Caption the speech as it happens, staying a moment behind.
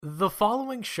The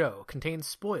following show contains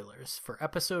spoilers for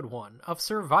episode 1 of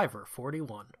Survivor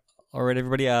 41. All right,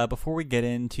 everybody. Before we get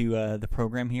into the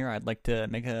program here, I'd like to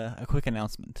make a quick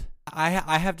announcement. I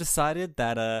have decided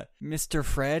that Mr.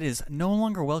 Fred is no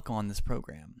longer welcome on this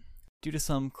program. Due to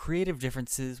some creative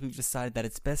differences, we've decided that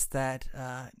it's best that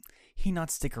he not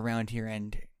stick around here,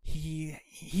 and he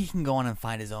can go on and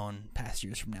find his own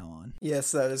pastures from now on.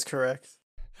 Yes, that is correct.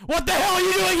 What the hell are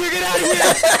you doing here? Get out of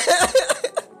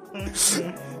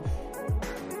here!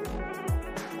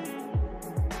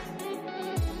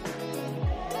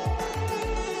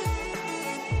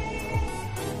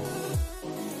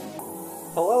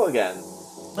 Hello again.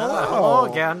 Hello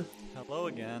again. Hello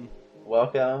again.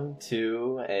 Welcome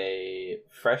to a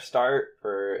fresh start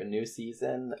for a new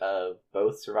season of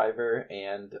both Survivor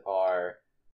and our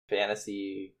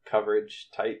fantasy coverage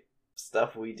type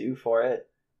stuff we do for it.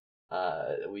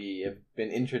 We have been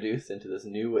introduced into this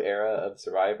new era of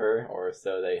Survivor, or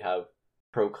so they have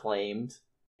proclaimed,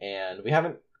 and we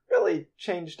haven't really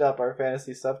changed up our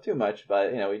fantasy stuff too much,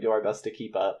 but we do our best to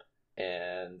keep up.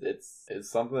 And it's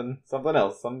something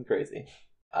else, something crazy.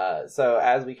 So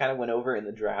as we kind of went over in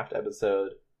the draft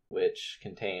episode, which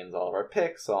contains all of our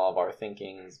picks, all of our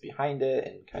thinkings behind it,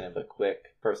 and kind of a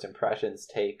quick first impressions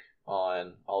take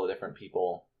on all the different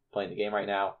people playing the game right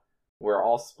now, we're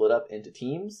all split up into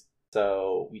teams.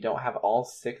 So we don't have all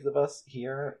 6 of us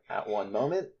here at one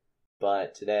moment,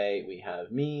 but today we have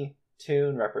me,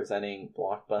 Toon, representing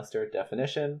Blockbuster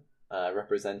Definition,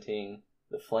 representing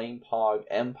the Flame Pog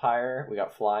Empire. We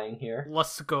got Flying here.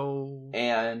 Let's go.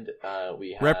 And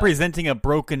we have... Representing a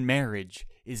broken marriage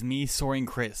is me, Soaring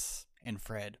Chris, and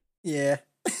Fred. Yeah.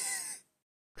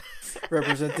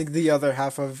 Representing the other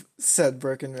half of said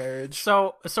broken marriage.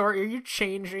 So are you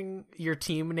changing your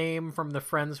team name from the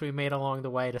friends we made along the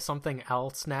way to something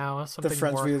else now? The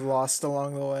friends we lost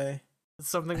along the way.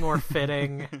 Something more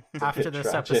fitting after this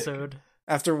tragic episode.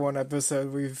 After one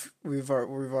episode, we've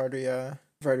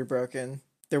already broken.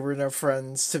 There were no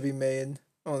friends to be made,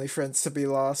 only friends to be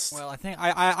lost. Well,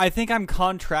 I think I'm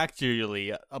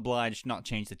contractually obliged not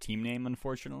change the team name.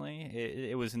 Unfortunately,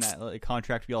 it was in that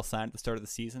contract we all signed at the start of the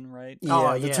season, right?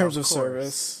 Yeah, the yeah, terms of course.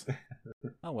 service.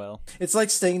 Oh well, It's like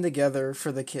staying together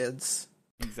for the kids.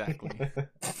 exactly.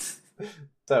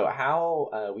 So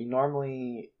how we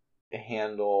normally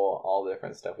handle all the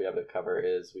different stuff we have to cover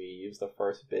is we use the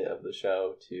first bit of the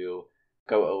show to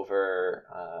go over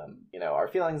our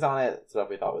feelings on it, stuff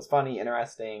we thought was funny,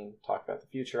 interesting, talk about the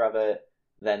future of it.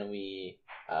 Then we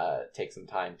take some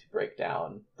time to break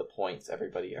down the points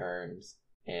everybody earns,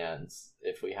 and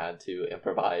if we had to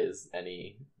improvise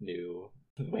any new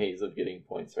ways of getting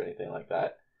points or anything like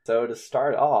that. So to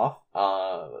start off,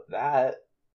 that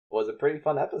was a pretty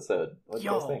fun episode. What do you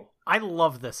guys think? I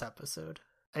love this episode.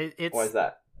 Why is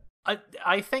that?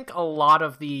 I think a lot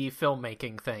of the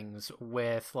filmmaking things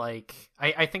with,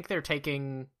 I think they're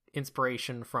taking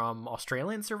inspiration from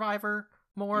Australian Survivor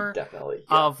more. Definitely.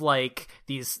 Yeah. Of,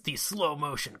 these slow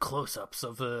motion close-ups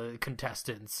of the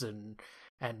contestants and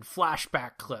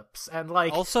flashback clips. And,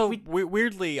 Also,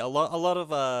 weirdly, a lot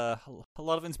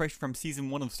of inspiration from season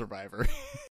 1 of Survivor.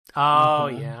 Oh,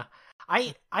 yeah.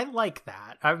 I like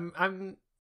that.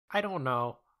 I don't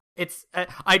know. It's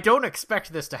I don't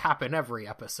expect this to happen every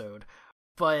episode,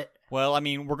 but Well, I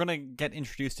mean, we're gonna get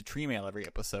introduced to tree mail every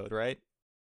episode, right?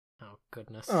 oh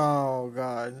goodness. Oh,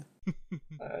 God.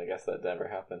 I guess that never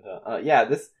happened. Yeah,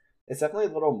 this it's definitely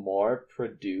a little more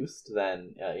produced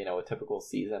than a typical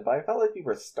season, but I felt like we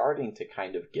were starting to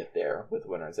kind of get there with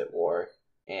Winners at War,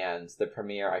 and the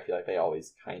premiere. I feel like they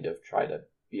always kind of try to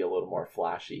be a little more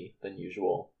flashy than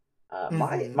usual.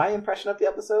 My impression of the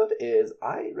episode is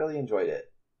I really enjoyed it.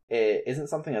 It isn't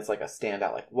something that's like a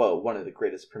standout, like, whoa, one of the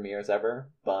greatest premieres ever,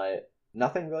 but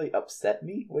nothing really upset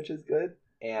me, which is good.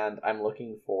 And I'm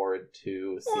looking forward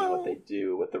to seeing what they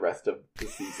do with the rest of the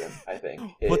season, I think.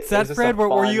 What's that, Fred?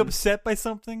 Were you upset by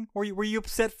something? Were you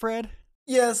upset, Fred?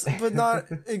 Yes, but not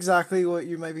exactly what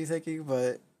you might be thinking,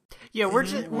 but... Yeah, we're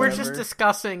just whatever.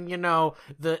 discussing,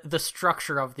 the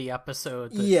structure of the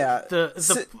episode. Yeah.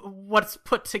 What's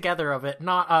put together of it,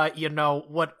 not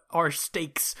what our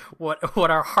stakes, what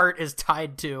our heart is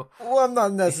tied to. Well, I'm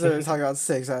not necessarily talking about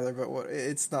stakes either, but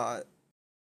it's not...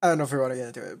 I don't know if we want to get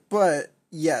into it, but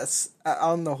yes,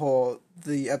 on the whole,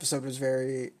 the episode was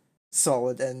very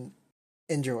solid and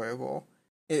enjoyable.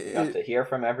 You have to hear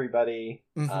from everybody,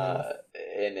 Mhm.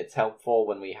 and it's helpful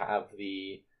when we have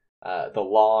the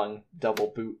long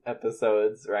double boot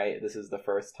episodes, right? This is the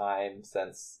first time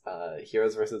since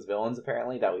Heroes vs. Villains,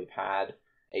 apparently, that we've had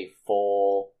a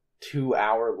full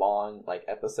 2-hour long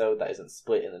episode that isn't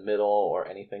split in the middle or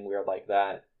anything weird like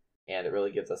that. and it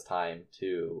really gives us time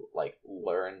to like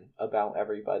learn about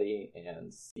everybody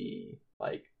and see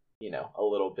like, you know, a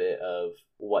little bit of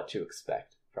what to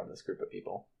expect from this group of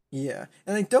people. Yeah,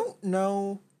 and I don't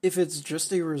know if it's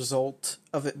just a result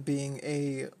of it being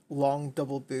a long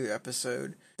double boot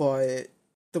episode, but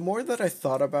the more that I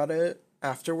thought about it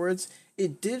afterwards,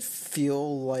 it did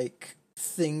feel like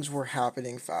things were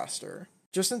happening faster.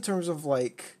 Just in terms of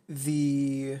like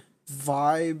the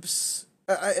vibes,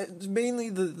 mainly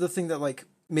the thing that like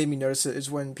made me notice it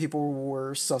is when people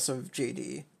were sus of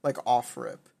JD, like off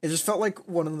rip. It just felt like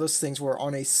one of those things where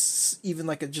on even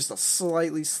like just a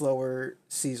slightly slower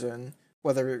season,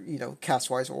 whether, you know,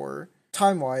 cast-wise or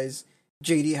time-wise,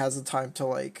 JD has the time to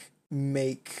like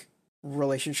make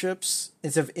relationships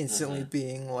instead of instantly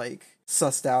being like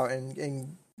sussed out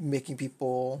and making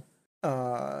people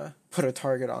put a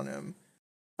target on him.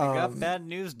 I got bad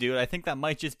news, dude. I think that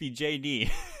might just be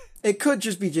JD. It could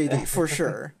just be JD for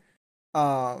sure.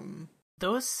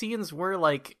 Those scenes were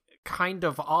like kind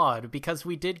of odd because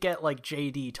we did get like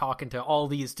JD talking to all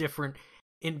these different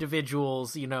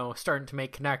individuals, you know, starting to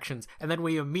make connections, and then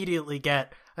we immediately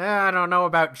get I don't know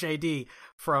about JD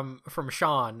from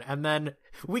Sean, and then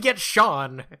we get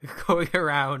Sean going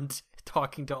around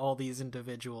talking to all these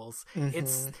individuals.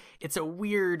 It's a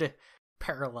weird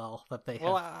parallel that they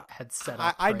had set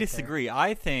up. I disagree. There.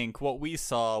 I think what we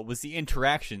saw was the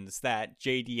interactions that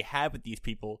JD had with these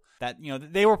people. That, you know,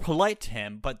 they were polite to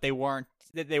him, but they weren't.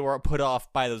 They were put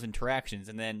off by those interactions.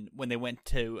 And then when they went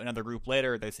to another group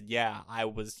later, they said, "Yeah, I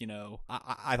was, you know,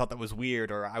 I thought that was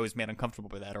weird, or I was made uncomfortable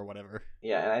with that, or whatever."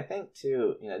 Yeah, and I think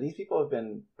too, you know, these people have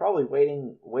been probably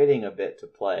waiting a bit to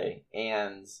play,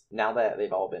 and now that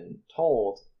they've all been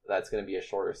told that's going to be a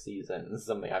shorter season, this is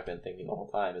something I've been thinking the whole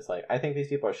time. It's like, I think these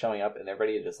people are showing up and they're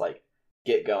ready to just like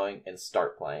get going and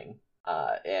start playing.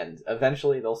 And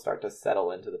eventually they'll start to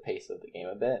settle into the pace of the game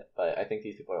a bit. But I think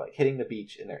these people are like hitting the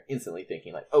beach and they're instantly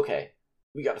thinking like, okay,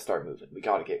 we got to start moving. We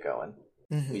got to get going.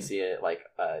 We see it like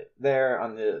there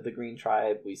on the Green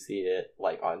Tribe. We see it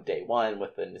like on day one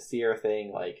with the Nasir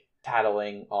thing, like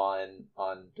tattling on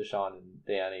Deshaun and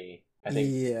Danny. I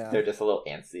think they're just a little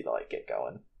antsy to like get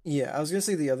going. Yeah, I was gonna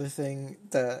say the other thing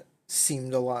that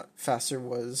seemed a lot faster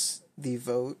was the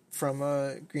vote from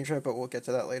Green Tribe, but we'll get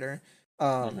to that later.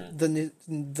 The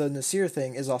Nasir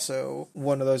thing is also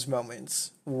one of those moments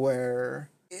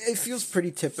where it feels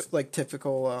pretty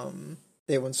typical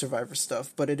Day One Survivor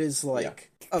stuff, but it is like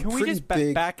a Can we pretty just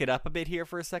big... back it up a bit here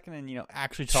for a second and, you know,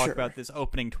 actually talk about this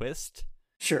opening twist?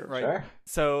 Sure. Right. Sure.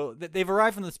 So they've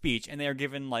arrived on this beach and they are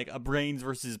given like a brains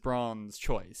versus bronze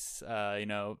choice. You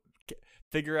know,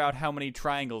 figure out how many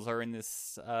triangles are in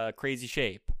this crazy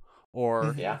shape,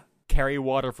 or carry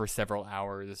water for several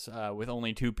hours with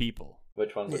only 2 people.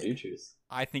 Which one would you choose?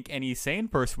 I think any sane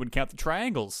person would count the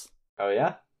triangles. Oh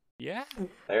yeah? Yeah.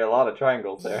 There are a lot of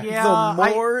triangles there. Yeah, the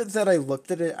more that I looked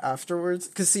at it afterwards,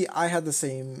 because see, I had the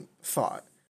same thought.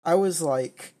 I was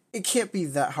like, it can't be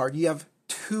that hard. You have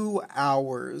 2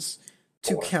 hours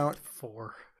to count.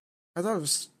 4. I thought it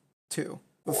was 2.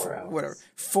 4 hours. Whatever.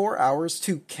 4 hours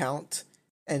to count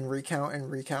and recount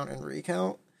and recount and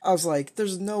recount. I was like,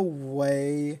 there's no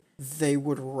way they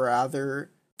would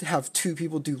rather have 2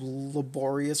 people do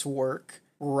laborious work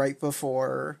right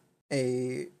before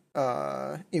a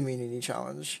immunity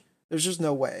challenge. There's just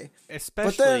no way.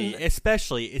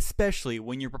 Especially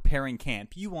when you're preparing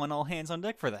camp. You want all hands on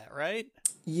deck for that, right?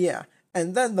 Yeah.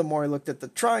 And then the more I looked at the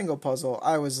triangle puzzle,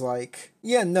 I was like,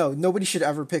 yeah, no, nobody should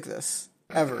ever pick this.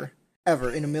 Ever.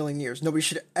 Ever in a million years. Nobody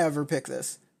should ever pick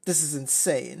this. This is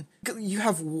insane. You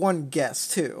have 1 guess,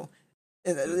 too.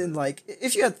 And like,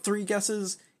 if you had 3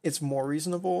 guesses, it's more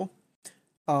reasonable.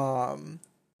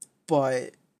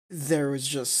 But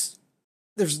there's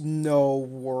no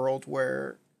world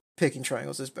where picking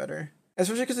triangles is better.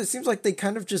 Especially because it seems like they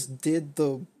kind of just did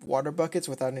the water buckets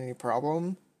without any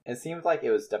problem. It seemed like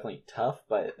it was definitely tough,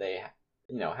 but they,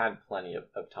 you know, had plenty of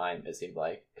time, it seemed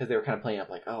like. Because they were kind of playing up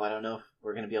like, oh, I don't know if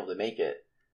we're going to be able to make it.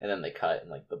 And then they cut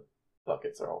and like the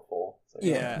buckets are all full. So,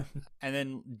 yeah. And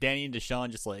then Danny and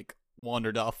Deshaun just like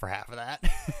wandered off for half of that.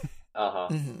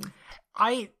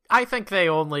 I think they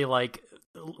only like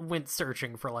went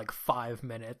searching for like 5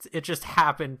 minutes. It just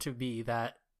happened to be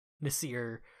that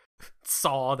Nasir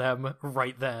saw them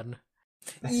right then.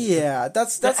 Yeah,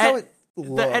 that's how it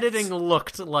looked. The editing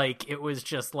looked like it was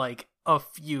just like a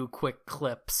few quick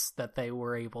clips that they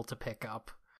were able to pick up.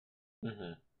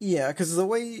 Yeah, because the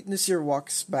way Nasir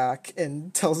walks back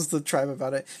and tells the tribe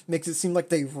about it makes it seem like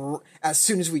they, as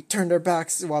soon as we turned our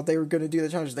backs while they were going to do the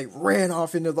challenge, they ran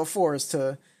off into the forest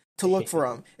to look for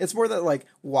him. It's more that, like,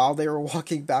 while they were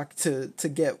walking back to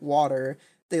get water,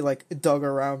 they, like, dug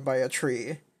around by a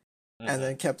tree and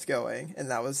then kept going, and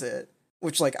that was it.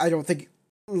 Which, like, I don't think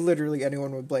literally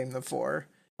anyone would blame them for.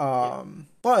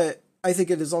 But I think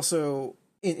it is also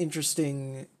an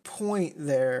interesting point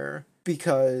there,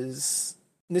 because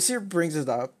Nasir brings it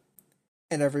up,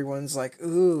 and everyone's like,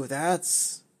 ooh,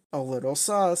 that's a little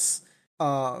sus.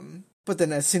 But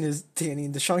then as soon as Danny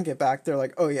and Deshaun get back, they're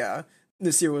like, oh yeah,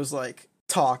 Nasir was, like,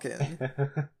 talking.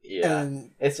 Yeah.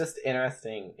 And it's just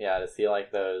interesting, to see,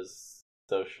 like, those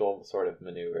social sort of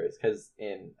maneuvers. Because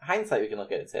in hindsight, we can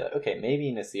look at it and say, like, okay,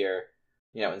 maybe Nasir,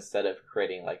 instead of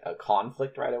creating, like, a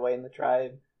conflict right away in the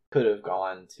tribe, could have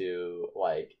gone to,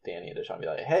 like, Danny and Deshaun and be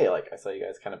like, hey, like, I saw you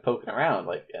guys kind of poking around,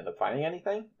 like, end up finding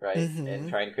anything, right? Mhm. And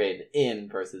trying to create an in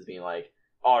versus being like,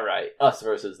 all right, us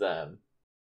versus them.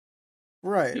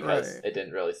 right. Because it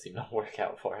didn't really seem to work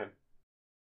out for him.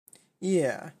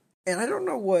 Yeah. And I don't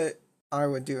know what I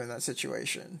would do in that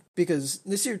situation, because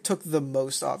Nasir took the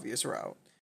most obvious route,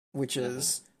 which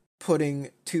is putting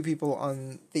two people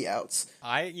on the outs.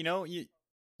 You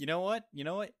know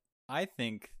what? I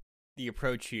think the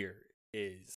approach here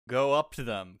is go up to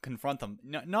them, confront them,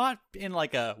 not in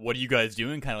like a "what are you guys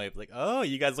doing" kind of way, but like, "Oh,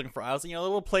 you guys looking for outs?" A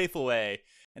little playful way,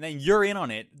 and then you're in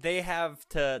on it. They have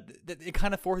to. It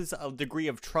kind of forces a degree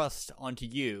of trust onto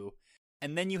you,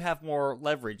 and then you have more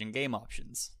leverage and game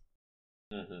options.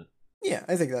 Mm-hmm. Yeah,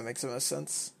 I think that makes the most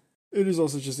sense. It is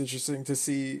also just interesting to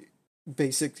see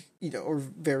basic, or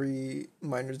very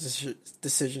minor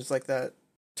decisions like that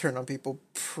turn on people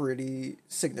pretty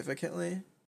significantly,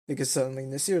 because suddenly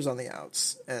Nasir's on the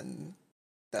outs, and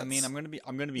that's... I mean, I'm gonna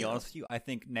be honest with you. I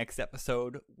think next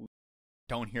episode, we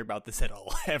don't hear about this at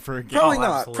all ever again.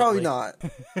 Probably not.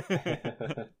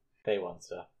 Day one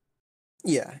stuff.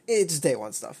 Yeah, it's day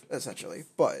one stuff, essentially,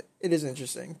 but it is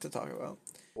interesting to talk about.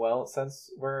 Well,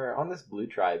 since we're on this blue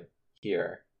tribe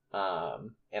here,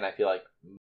 and I feel like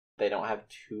they don't have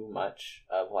too much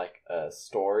of, like, a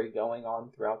story going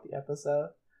on throughout the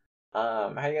episode,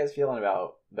 how are you guys feeling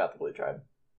about the blue tribe?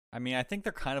 I mean, I think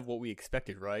they're kind of what we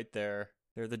expected, right? They're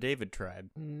the David tribe.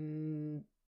 No.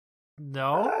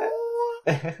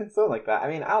 Something like that. I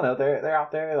mean, I don't know. They're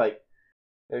out there, like,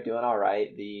 they're doing all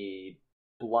right. The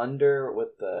blunder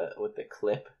with the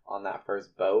clip on that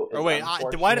first boat. Oh wait,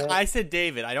 why did I said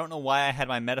David? I don't know why I had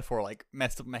my metaphor like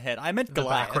messed up in my head. I meant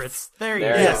Goliath. Backwards. There you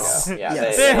go. Yeah,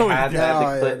 yes. They had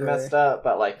the clip messed up,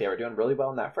 but like they were doing really well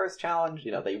in that first challenge.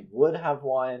 They would have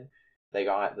won. They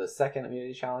got the second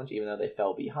immunity challenge, even though they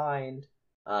fell behind.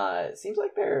 It seems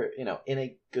like they're in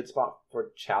a good spot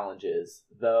for challenges,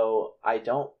 though I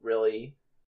don't really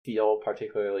feel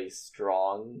particularly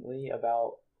strongly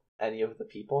about any of the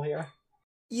people here.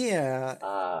 Yeah.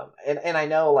 And I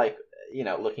know, like,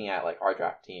 looking at, like, our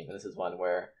draft team, and this is one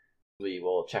where we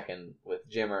will check in with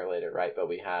Jimmer later, right? But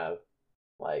we have,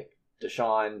 like,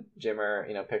 Deshaun, Jimmer,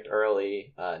 picked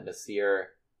early, Nasir,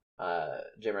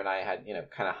 Jimmer and I had,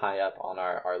 kind of high up on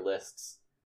our lists.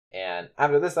 And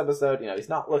after this episode, he's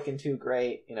not looking too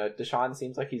great. Deshaun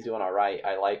seems like he's doing all right.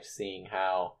 I liked seeing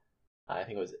how, I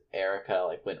think it was Erica,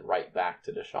 like, went right back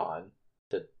to Deshaun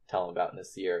to tell him about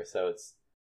Nasir. So it's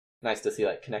nice to see,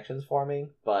 like, connections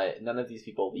forming, but none of these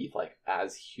people leave, like,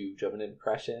 as huge of an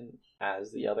impression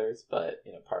as the others, but,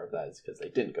 part of that is because they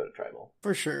didn't go to Tribal.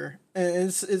 For sure. And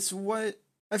it's what...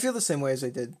 I feel the same way as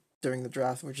I did during the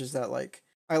draft, which is that, like,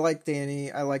 I like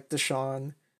Danny, I like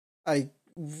Deshaun, I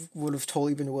would have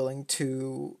totally been willing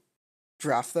to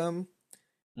draft them.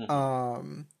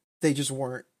 Mm-hmm. They just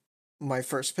weren't my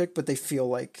first pick, but they feel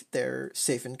like they're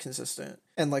safe and consistent.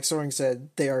 And like Soaring said,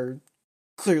 they are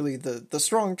clearly the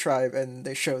strong tribe, and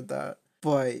they showed that.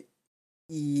 But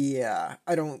yeah,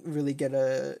 I don't really get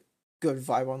a good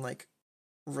vibe on like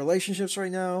relationships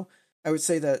right now. I would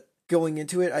say that going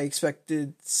into it, I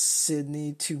expected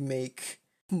Sydney to make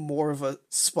more of a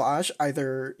splash,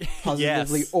 either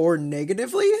positively Yes. or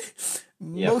negatively.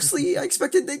 Yeah. Mostly I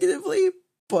expected negatively,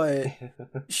 but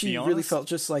she Be really honest? felt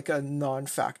just like a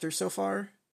non-factor so far.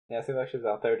 Yeah, I seems like she's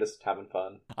out there just having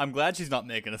fun. I'm glad she's not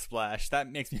making a splash.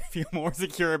 That makes me feel more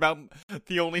secure about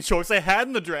the only choice I had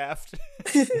in the draft.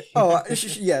 Oh,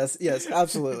 yes,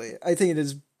 absolutely. I think it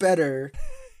is better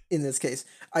in this case.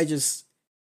 I just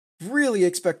really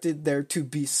expected there to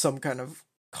be some kind of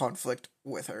conflict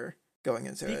with her going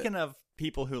into it. Speaking of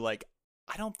people who, like,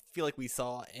 I don't feel like we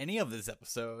saw any of this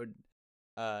episode.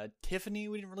 Tiffany,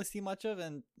 we didn't really see much of,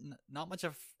 and not much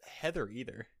of Heather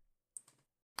either.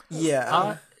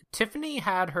 Yeah. Tiffany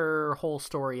had her whole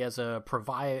story as a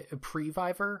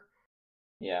Previver.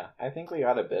 Yeah, I think we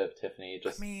got a bit of Tiffany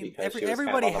just I mean, because she was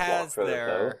everybody kind of on the block has for the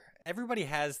vote. everybody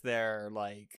has their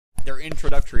like their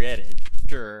introductory edit.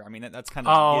 Sure, I mean that's kind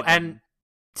of Oh, given. and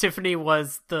Tiffany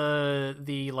was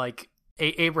the like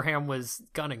Abraham was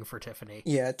gunning for Tiffany.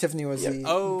 Yeah, Tiffany was the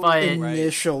But-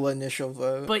 initial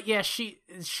vote. But yeah, she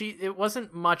it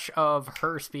wasn't much of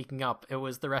her speaking up. It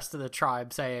was the rest of the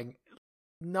tribe saying,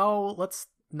 "No, let's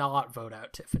not vote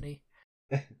out Tiffany."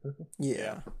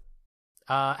 Yeah.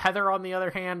 Heather, on the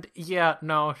other hand,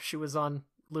 no, she was on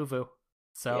Luvu.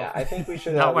 So yeah, I think we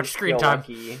should not at much least screen feel time.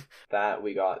 lucky that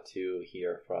we got to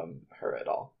hear from her at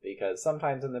all, because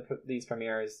sometimes in these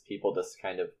premieres, people just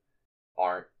kind of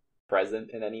aren't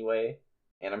present in any way,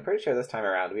 and I'm pretty sure this time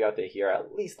around we got to hear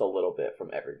at least a little bit from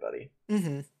everybody,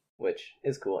 Mm-hmm. which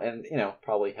is cool, and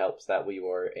probably helps that we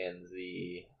were in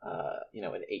the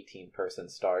an 18-person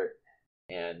start,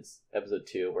 and episode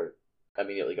 2 we're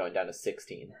immediately going down to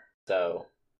 16, so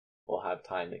we'll have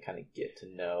time to kind of get to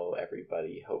know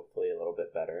everybody, hopefully a little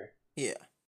bit better. Yeah.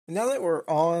 Now that we're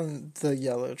on the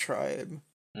Yellow Tribe,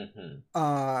 Mm-hmm.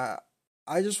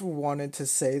 I just wanted to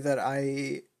say that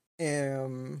I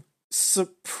am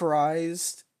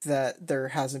surprised that there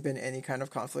hasn't been any kind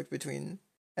of conflict between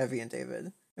Evie and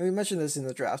David. And we mentioned this in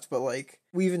the draft, but like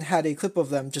we even had a clip of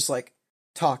them just like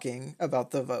talking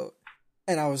about the vote.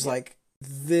 And I was like,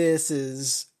 this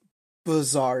is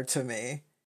bizarre to me.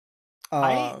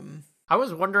 I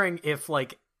was wondering if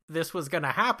like this was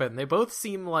gonna happen. They both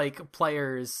seem like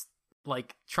players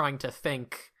like trying to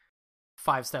think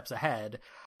 5 steps ahead.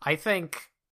 I think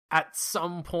at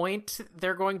some point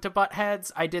they're going to butt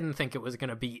heads. I didn't think it was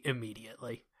gonna be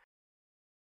immediately.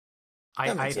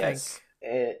 I think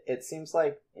it seems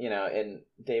like, and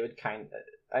David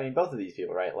both of these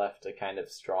people, right, left a kind of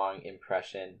strong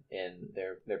impression in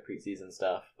their preseason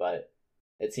stuff, but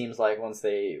it seems like once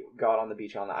they got on the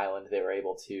beach on the island, they were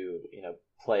able to,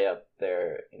 play up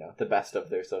their, the best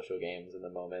of their social games in the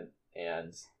moment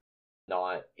and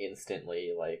not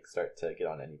instantly like start to get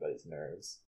on anybody's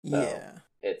nerves. So yeah.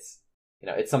 it's,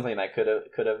 it's something that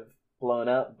could have blown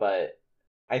up, but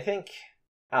I think,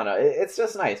 I don't know, it's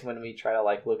just nice when we try to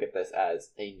like look at this as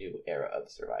a new era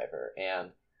of Survivor. And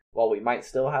while we might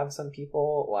still have some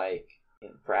people like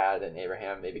Brad and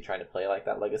Abraham maybe trying to play like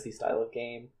that legacy style of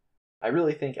game, I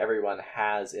really think everyone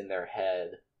has in their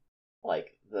head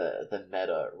like the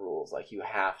meta rules. Like you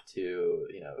have to,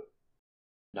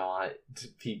 not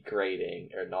be grading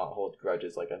or not hold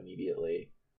grudges like immediately.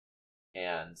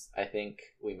 And I think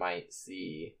we might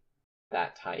see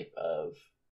that type of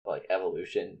like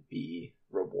evolution be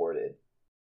rewarded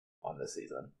on this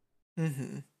season.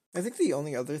 Mm-hmm. I think the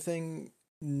only other thing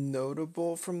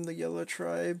notable from the Yellow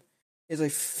Tribe is I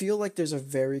feel like there's a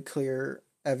very clear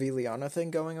Evie Liana thing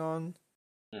going on.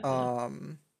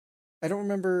 Mm-hmm. I don't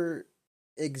remember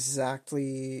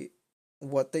exactly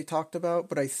what they talked about,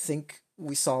 but I think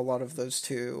we saw a lot of those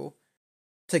two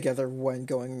together when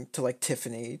going to like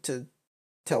Tiffany to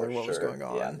tell her what was going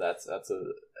on. Yeah, that's a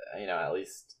at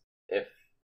least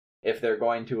if they're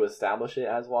going to establish it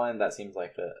as one, that seems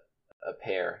like a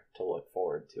pair to look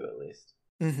forward to at least.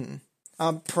 Mm-hmm.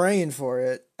 I'm praying for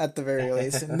it at the very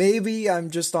least. Maybe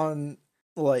I'm just on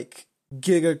like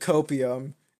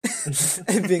gigacopium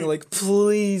and being like,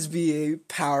 please be a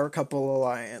power couple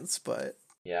alliance, but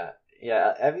yeah,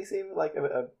 Evie seemed like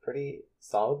a pretty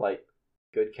solid, like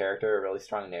good character, a really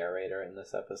strong narrator in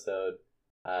this episode.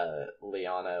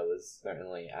 Liana was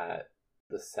certainly at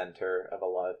the center of a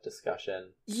lot of discussion.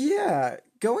 Yeah,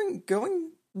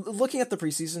 looking at the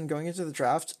preseason, going into the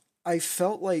draft, I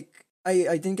felt like I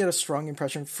didn't get a strong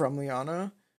impression from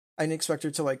Liana. I didn't expect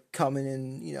her to like come in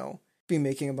and, be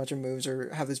making a bunch of moves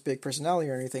or have this big personality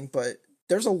or anything, but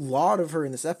there's a lot of her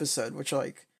in this episode, which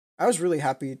like I was really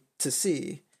happy to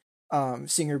see.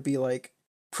 Seeing her be like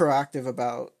proactive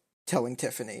about telling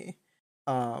Tiffany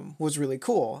was really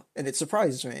cool, and it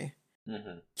surprised me.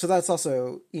 Mm-hmm. So that's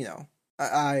also,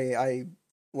 I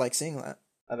like seeing that.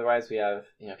 Otherwise, we have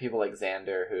people like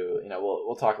Xander, who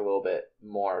we'll talk a little bit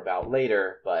more about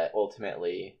later, but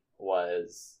ultimately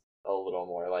was a little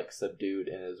more like subdued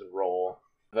in his role.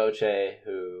 Voce,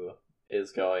 who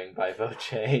is going by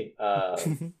Voce,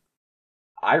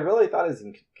 I really thought his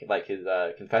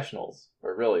confessionals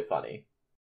were really funny.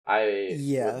 I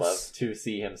would love to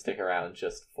see him stick around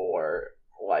just for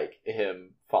like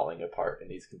him falling apart in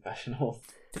these confessionals.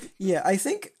 Yeah, I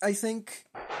think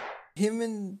him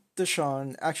and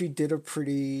Deshawn actually did a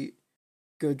pretty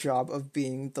good job of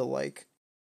being the like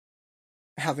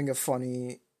having a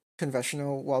funny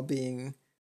confessional while being,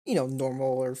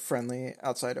 normal or friendly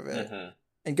outside of it. Mm-hmm.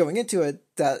 And going into it,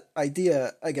 that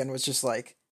idea again was just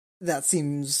like, that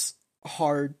seems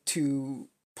hard to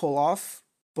pull off,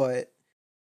 but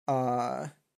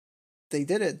they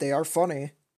did it. They are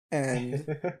funny, and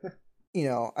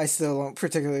I still don't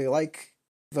particularly like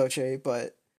Voce,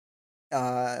 but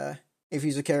if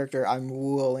he's a character, I'm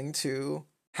willing to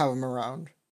have him around.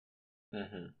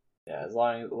 Mm-hmm. Yeah, as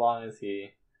long as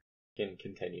he can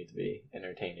continue to be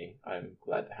entertaining, I'm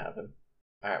glad to have him.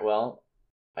 All right, well,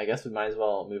 I guess we might as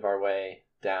well move our way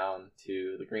down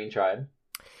to the Green Tribe.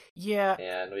 Yeah.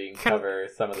 And we can cover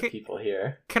some of the people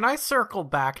here. Can I circle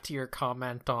back to your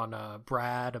comment on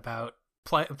Brad about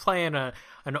playing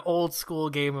an old school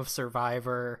game of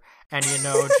Survivor and,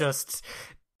 just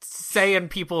saying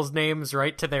people's names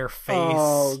right to their face?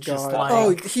 Oh, God. Just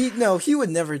like... he would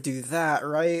never do that,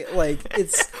 right? Like,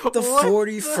 it's the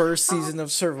 41st season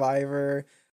of Survivor.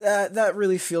 That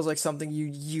really feels like something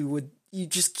you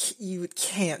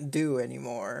can't do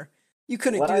anymore. You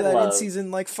couldn't do that in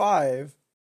season 5.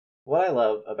 What I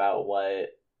love about what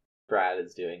Brad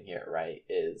is doing here, right,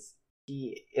 is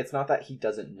it's not that he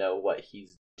doesn't know what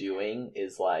he's doing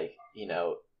is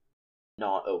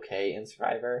not okay in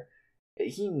Survivor.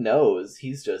 He knows,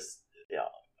 he's just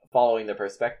following the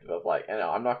perspective of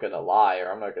I'm not gonna lie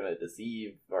or I'm not gonna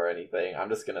deceive or anything. I'm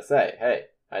just gonna say, hey,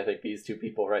 I think these two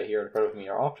people right here in front of me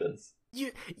are options.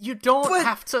 You don't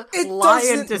have to lie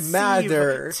and deceive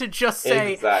to just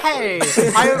say, hey,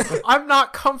 I'm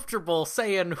not comfortable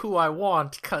saying who I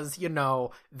want because,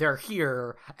 they're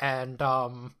here. And,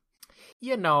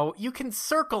 you can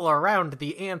circle around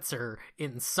the answer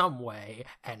in some way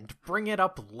and bring it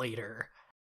up later.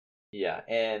 Yeah,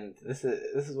 and this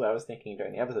is what I was thinking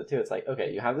during the episode, too. It's like,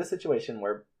 okay, you have this situation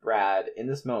where Brad, in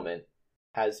this moment,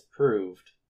 has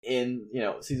proved in,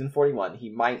 season 41, he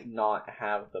might not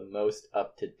have the most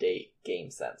up-to-date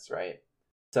game sense, right?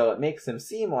 So it makes him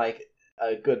seem like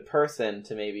a good person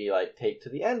to maybe, take to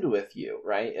the end with you,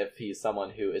 right? If he's someone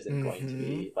who isn't going to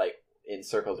be, in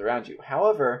circles around you.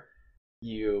 However,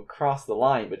 you cross the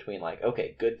line between,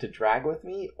 okay, good to drag with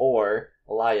me, or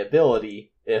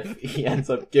liability if he ends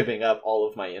up giving up all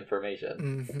of my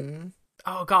information. Mm-hmm.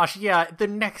 Oh, gosh, yeah, the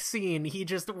next scene, he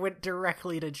just went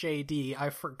directly to JD.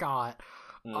 I forgot.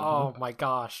 Mm-hmm. Oh my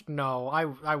gosh, no,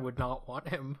 I would not want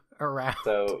him around.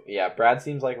 So, yeah, Brad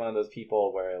seems like one of those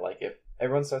people where, if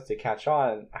everyone starts to catch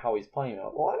on how he's playing,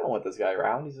 well, I don't want this guy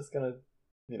around, he's just gonna,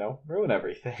 ruin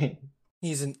everything.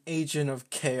 He's an agent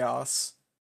of chaos,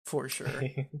 for sure.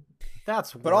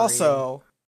 That's But also,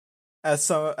 as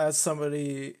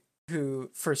somebody who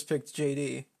first picked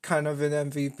JD, kind of an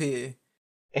MVP,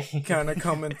 kind of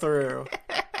coming through.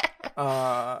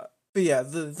 But yeah,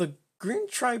 the Green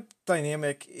Tribe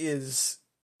dynamic is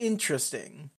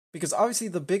interesting because obviously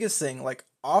the biggest thing,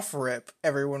 off rip,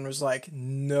 everyone was like,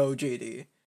 no JD.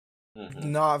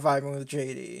 Mm-hmm. Not vibing with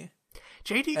JD.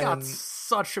 JD got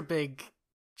such a big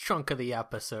chunk of the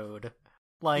episode.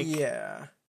 Yeah.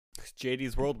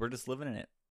 JD's world, we're just living in it.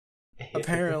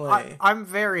 Apparently. I'm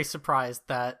very surprised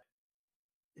that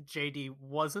JD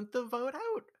wasn't the vote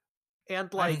out.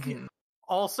 And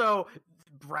also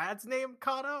Brad's name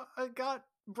got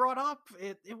brought up.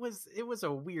 It was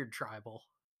a weird tribal.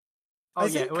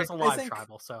 It was a live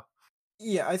tribal. So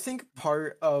yeah, I think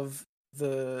part of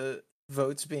the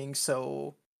votes being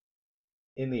so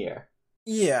in the air,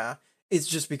 it's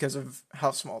just because of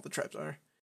how small the tribes are.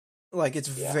 It's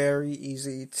very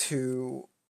easy to,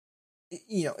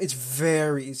 it's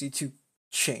very easy to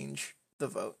change the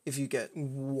vote if you get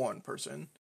one person,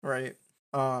 right?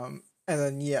 And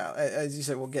then as you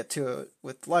said, we'll get to it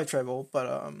with live tribal,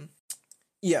 but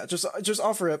just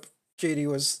off rip, JD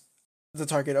was the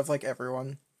target of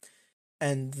everyone,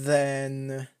 and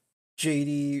then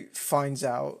JD finds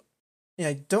out, and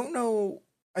I don't know.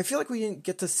 I feel like we didn't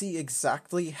get to see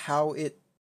exactly how it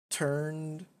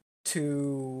turned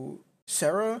to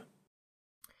Sarah.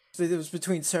 So it was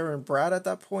between Sarah and Brad at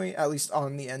that point, at least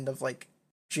on the end of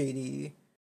JD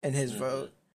and his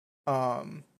vote.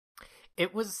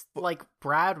 It was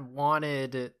Brad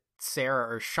wanted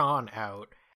Sarah or Sean out,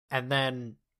 and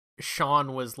then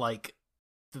Sean was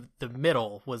the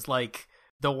middle, was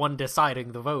the one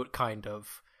deciding the vote, kind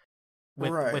of.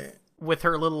 With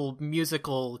her little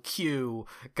musical cue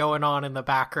going on in the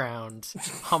background,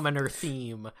 humming her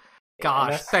theme.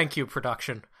 Gosh, thank you,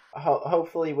 production.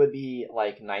 Hopefully would be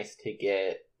nice to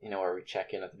get, where we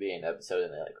check in at the beginning of the episode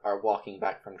and they are walking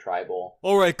back from tribal.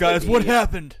 Alright guys, what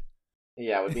happened?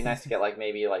 Yeah, it would be nice to get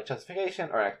maybe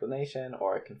justification or explanation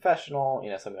or a confessional,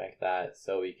 something like that,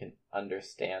 so we can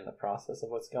understand the process of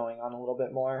what's going on a little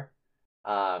bit more.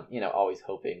 Always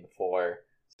hoping for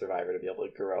Survivor to be able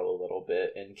to grow a little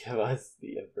bit and give us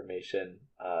the information.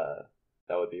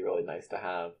 That would be really nice to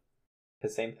have. The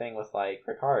same thing with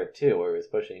Ricard too, where he was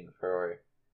pushing for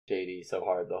JD so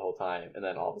hard the whole time, and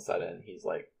then all of a sudden he's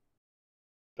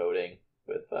voting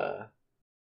with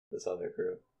this other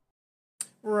group.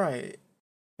 Right.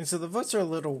 And so the votes are a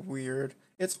little weird.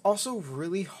 It's also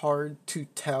really hard to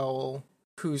tell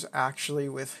who's actually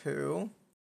with who,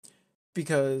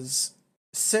 because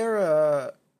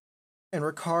Sarah and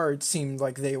Ricard seemed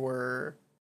like they were,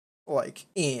 like,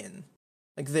 in.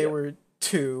 Like, they were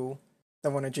two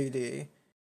that wanted JD,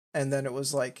 and then it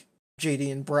was, like,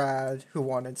 JD and Brad who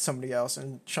wanted somebody else,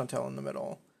 and Chantel in the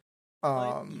middle.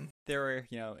 There were,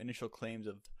 initial claims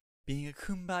of being a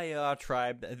kumbaya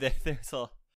tribe. There's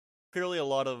clearly a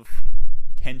lot of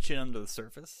tension under the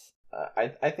surface.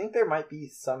 I think there might be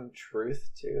some truth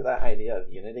to that idea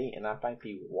of unity, and that might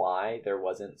be why there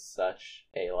wasn't such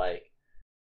a, like,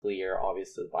 clear,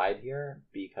 obvious divide here,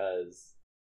 because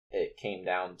it came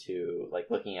down to, like,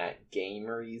 looking at game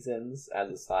reasons as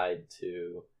a side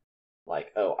to,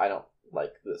 like, oh, I don't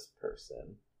like this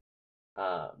person.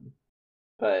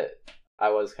 But I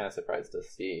was kind of surprised to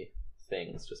see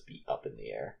things just be up in the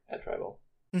air at Tribal.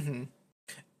 Mm-hmm.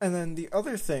 And then the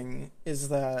other thing is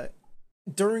that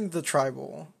during the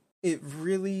Tribal, it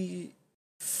really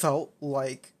felt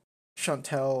like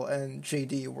Chantel and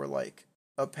JD were, like,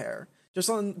 a pair.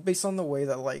 Just based on the way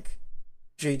that, like,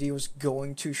 JD was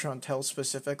going to Chantel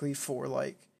specifically for,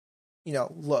 like,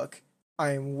 look,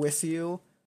 I am with you,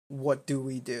 what do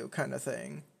we do, kind of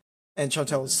thing. And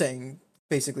Chantel was saying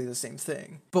basically the same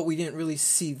thing. But we didn't really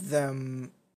see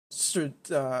them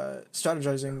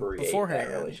strategizing Create beforehand.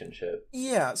 That relationship.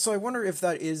 Yeah, so I wonder if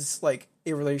that is, like,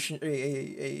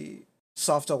 a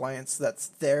soft alliance that's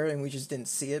there and we just didn't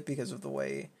see it because of the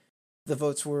way the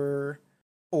votes were,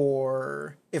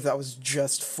 or if that was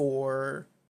just for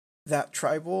that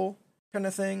Tribal kind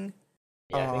of thing.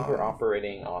 Yeah, I think we're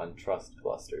operating on trust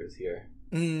clusters here.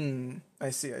 I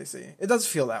see. It does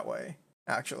feel that way,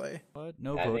 actually. What?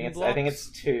 No I voting think blocks? I think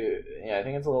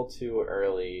it's a little too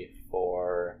early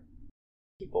for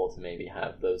people to maybe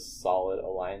have those solid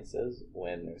alliances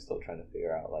when they're still trying to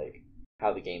figure out, like,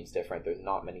 how the game's different. There's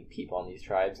not many people on these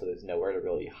tribes, so there's nowhere to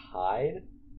really hide.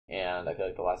 And I feel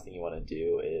like the last thing you want to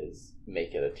do is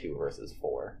make it a 2 versus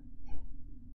 4.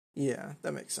 Yeah,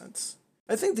 that makes sense.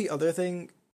 I think the other thing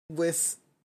with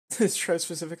this tribe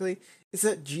specifically is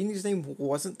that Jeannie's name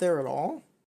wasn't there at all.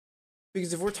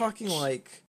 Because if we're talking,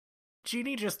 like...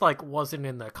 Jeannie just, like, wasn't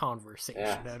in the conversation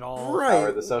at all. Right.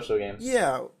 Or the social game.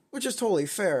 Yeah, which is totally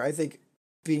fair. I think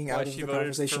being Why out of she the voted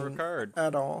conversation for Ricard?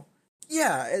 at all.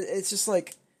 Yeah, it's just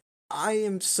like, I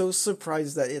am so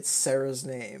surprised that it's Sarah's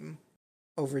name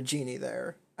over Jeannie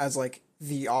there as, like,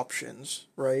 the options,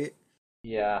 right?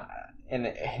 Yeah, and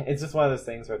it's just one of those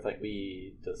things where it's like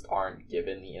we just aren't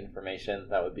given the information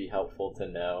that would be helpful to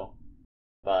know.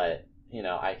 But,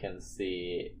 I can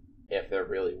see if they're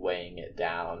really weighing it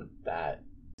down that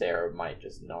Sarah might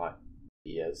just not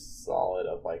be as solid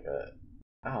of, like,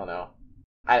 I don't know.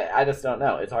 I just don't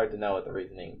know. It's hard to know what the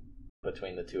reasoning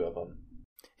between the two of them.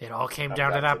 It all came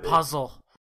down to that puzzle.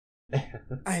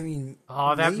 I mean,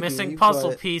 that maybe, missing puzzle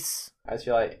but... piece. I just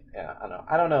feel like,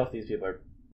 I don't know if these people are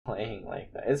playing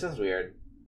like that. It's just weird.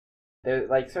 There's,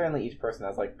 like, certainly each person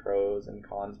has, like, pros and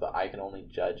cons, but I can only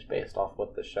judge based off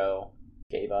what the show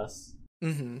gave us.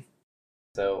 Mm-hmm.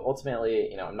 So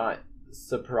ultimately, I'm not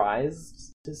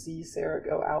surprised to see Sarah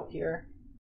go out here,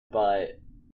 but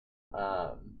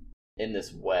in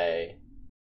this way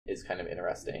is kind of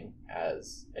interesting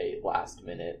as a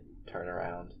last-minute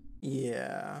turnaround.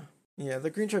 Yeah, the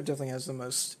Green Tribe definitely has the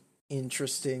most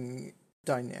interesting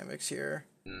dynamics here,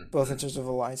 both in terms of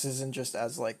alliances and just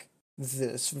as, like,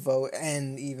 this vote,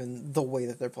 and even the way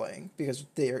that they're playing, because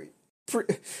they're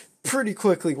pretty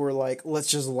quickly were like, let's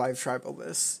just live Tribal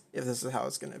this, if this is how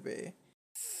it's going to be.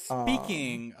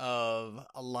 Speaking of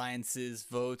alliances,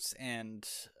 votes, and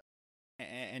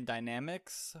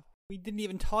dynamics, we didn't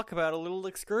even talk about a little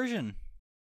excursion.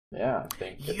 Yeah, I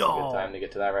think it's a good time to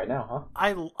get to that right now,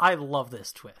 huh? I love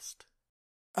this twist.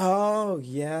 Oh,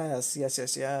 yes.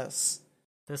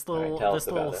 This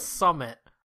little summit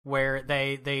where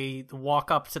they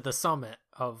walk up to the summit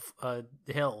of a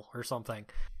hill or something.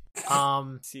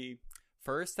 See,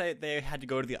 first they had to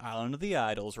go to the Island of the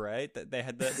Idols, right? They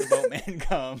had the boatman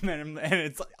come, and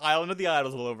it's Island of the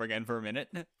Idols all over again for a minute.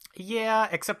 Yeah,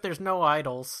 except there's no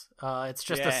idols. It's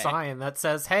just a sign that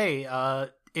says, "Hey,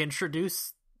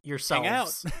 introduce yourselves." Hang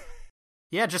out.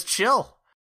 Yeah, just chill.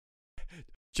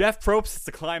 Jeff Probst has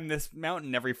to climb this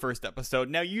mountain every first episode.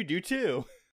 Now you do too.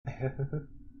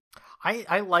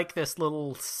 I like this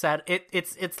little set.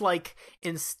 It's like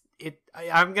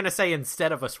I'm gonna say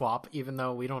instead of a swap, even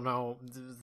though we don't know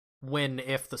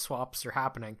if the swaps are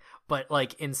happening. But,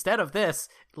 like, instead of this,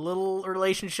 little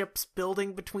relationships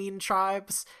building between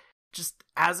tribes, just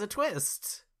as a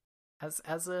twist,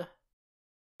 as a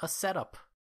setup.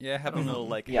 Yeah, having little,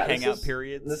 like, Yeah, hangout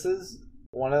periods. This is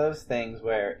one of those things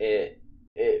where it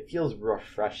feels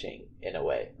refreshing in a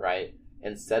way, right?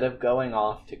 Instead of going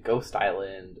off to Ghost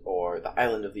Island or the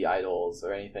Island of the Idols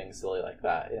or anything silly like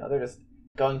that, they're just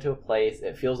going to a place.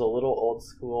 It feels a little old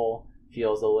school,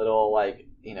 feels a little like,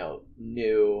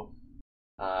 new,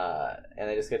 and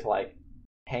they just get to like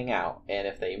hang out. And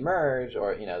if they merge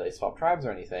or, they swap tribes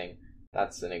or anything,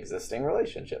 that's an existing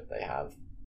relationship they have.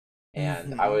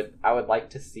 And Mhm. I would like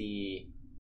to see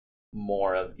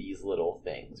more of these little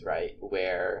things, right?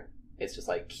 Where it's just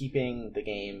like keeping the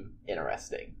game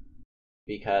interesting.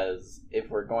 Because if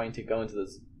we're going to go into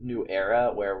this new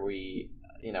era where we,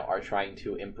 are trying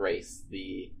to embrace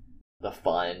the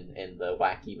fun and the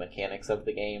wacky mechanics of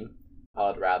the game, I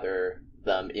would rather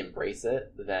them embrace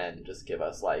it than just give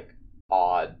us like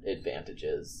odd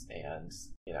advantages and,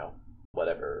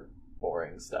 whatever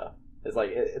boring stuff. It's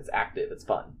like it's active, it's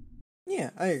fun.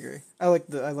 Yeah, I agree. I like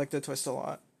the twist a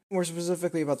lot. More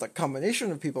specifically about the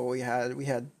combination of people we had. We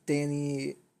had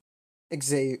Danny,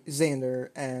 Xander,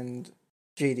 and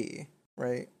JD,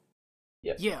 right?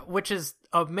 Yep. Yeah, which is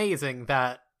amazing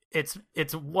that it's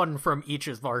one from each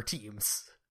of our teams.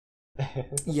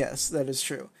 Yes, that is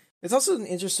true. It's also an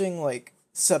interesting like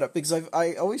setup because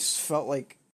I always felt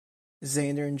like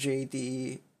Xander and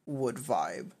JD would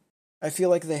vibe. I feel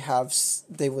like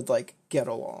they would like get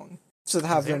along. So to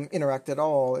have them interact at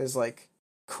all is like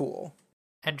cool.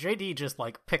 And JD just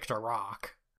like picked a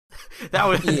rock. That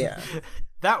was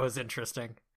that was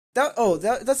interesting. That's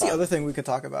the other thing we could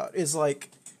talk about is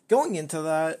like going into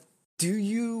that. Do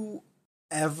you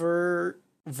ever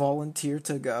volunteer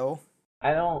to go?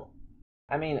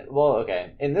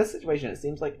 Okay. In this situation, it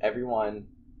seems like everyone,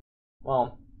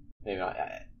 well, maybe not.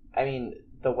 I mean,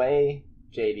 the way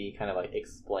JD kind of like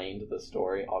explained the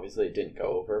story, obviously it didn't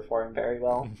go over for him very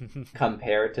well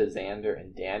compared to Xander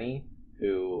and Danny,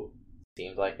 who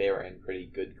seemed like they were in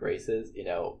pretty good graces.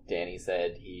 Danny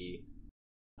said he,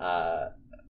 I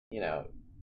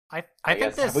think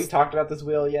guess, this... have we talked about this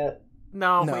wheel yet?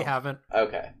 No, we haven't.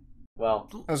 Okay. Well,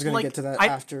 I was going to get to that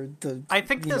after the. I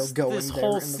think this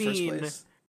whole scene, place.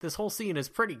 This whole scene is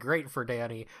pretty great for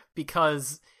Danny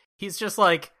because he's just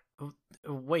like,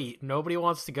 wait, nobody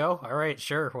wants to go? All right,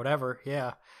 sure, whatever,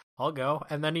 yeah, I'll go.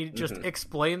 And then he just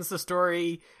explains the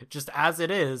story just as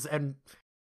it is, and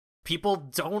people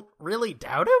don't really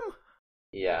doubt him.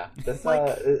 Yeah, this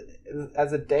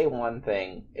as a day one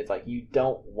thing, it's like you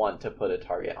don't want to put a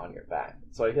target on your back.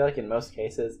 So I feel like in most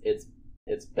cases,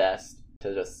 it's best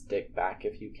to just stick back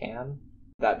if you can.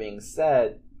 That being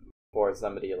said, for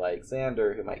somebody like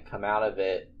Xander who might come out of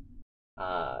it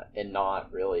and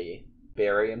not really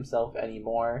bury himself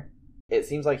anymore, it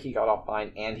seems like he got off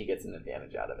fine and he gets an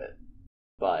advantage out of it.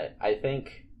 But I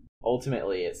think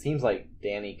ultimately it seems like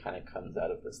Danny kind of comes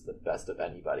out of this the best of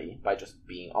anybody by just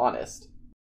being honest.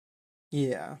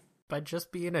 Yeah. By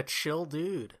just being a chill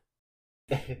dude.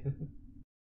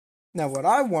 Now, what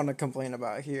I want to complain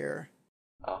about here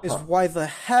is why the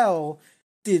hell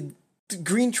did the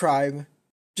Green Tribe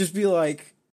just be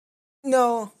like,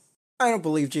 no, I don't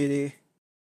believe JD.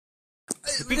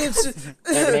 Because it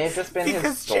may have just been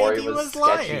his story was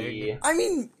sketchy. Lying. I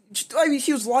mean,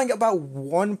 he was lying about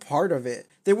one part of it.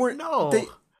 They weren't. No.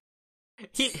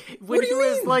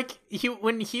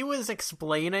 When he was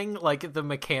explaining like the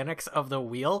mechanics of the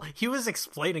wheel, he was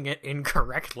explaining it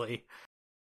incorrectly.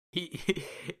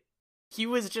 He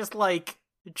was just like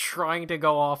trying to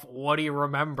go off what he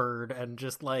remembered and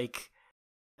just like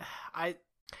it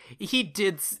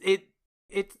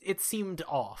seemed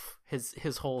off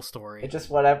his whole story. It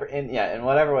just in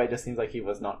whatever way, it just seems like he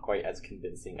was not quite as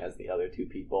convincing as the other two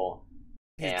people.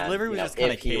 His delivery was just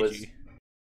kind of cagey.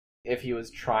 If he was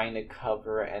trying to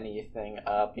cover anything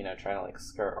up, trying to like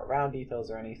skirt around details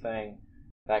or anything,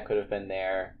 that could have been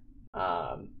there.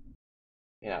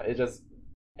 It just,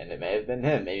 and it may have been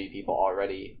him. Maybe people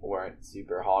already weren't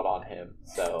super hot on him.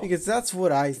 So because that's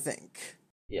what I think.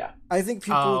 Yeah, I think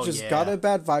people got a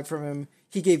bad vibe from him.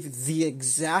 He gave the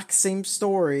exact same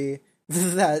story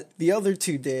that the other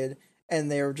two did,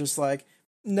 and they were just like,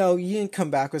 "No, you didn't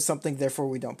come back with something, therefore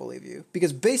we don't believe you."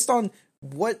 Because based on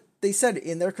what they said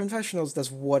in their confessionals,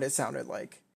 that's what it sounded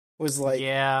like. Was like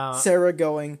Sarah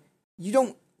going, "You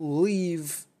don't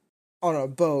leave on a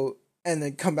boat and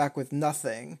then come back with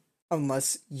nothing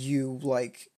unless you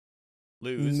like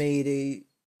lose, made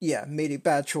a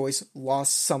bad choice,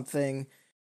 lost something,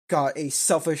 got a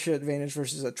selfish advantage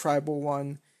versus a tribal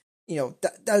one."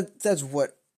 That's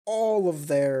what all of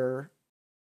their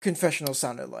confessionals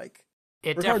sounded like.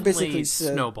 It Ricard definitely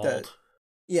snowballed.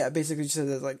 Basically said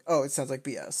that like, oh, it sounds like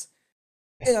BS.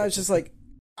 And I was just like,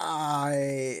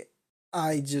 I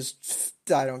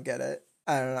don't get it.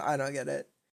 I don't get it.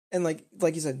 And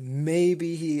like you said,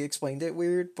 maybe he explained it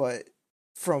weird, but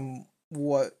from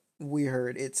what we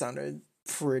heard, it sounded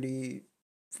pretty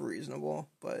reasonable.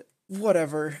 But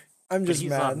whatever. I'm just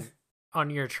mad. On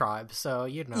your tribe, so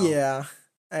you know. Yeah,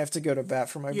 I have to go to bat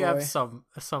for my boy. You have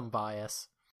some bias.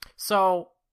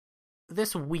 So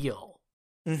this wheel,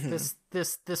 this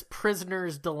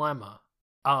prisoner's dilemma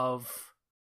of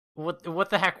what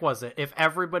the heck was it? If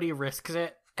everybody risks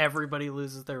it, everybody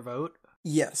loses their vote.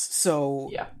 Yes. So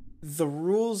yeah. The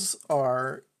rules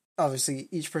are obviously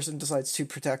each person decides to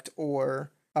protect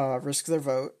or risk their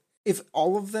vote. If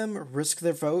all of them risk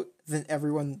their vote, then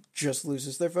everyone just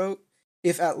loses their vote.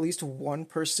 If at least one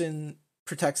person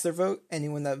protects their vote,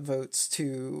 anyone that votes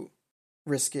to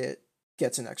risk it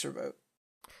gets an extra vote.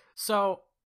 So,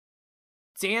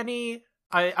 Danny,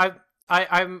 I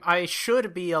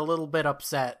should be a little bit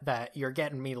upset that you're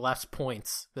getting me less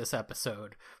points this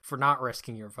episode for not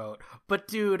risking your vote. But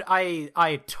dude,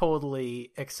 I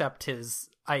totally accept his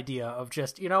idea of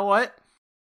just, you know what?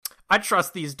 I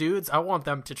trust these dudes. I want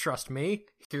them to trust me.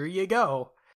 Here you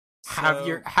go.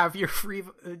 So, have your free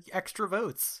extra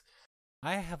votes.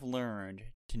 I have learned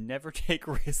to never take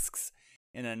risks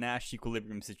in a Nash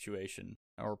equilibrium situation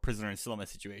or prisoner's dilemma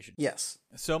situation. Yes.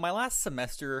 So my last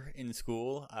semester in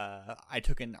school, I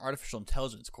took an artificial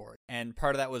intelligence course, and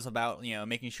part of that was about,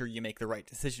 making sure you make the right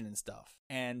decision and stuff.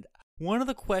 And one of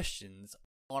the questions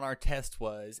on our test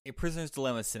was a prisoner's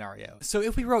dilemma scenario. So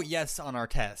if we wrote yes on our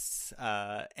tests,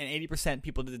 and 80%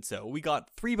 people did so, we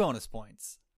got 3 bonus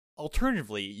points.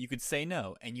 Alternatively, you could say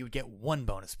no, and you would get 1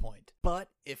 bonus point. But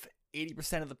if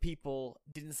 80% of the people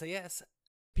didn't say yes,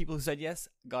 people who said yes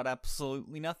got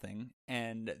absolutely nothing,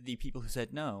 and the people who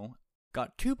said no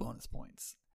got 2 bonus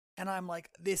points. And I'm like,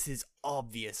 this is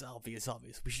obvious.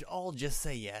 We should all just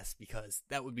say yes, because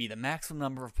that would be the maximum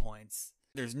number of points.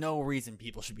 There's no reason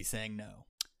people should be saying no.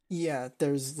 Yeah,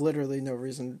 there's literally no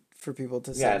reason for people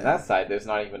to say no. Yeah, no. on that side, there's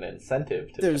not even an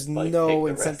incentive to There's just, like, no take the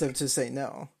incentive risk. to say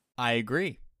no. I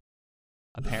agree.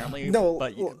 Apparently, No,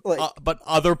 but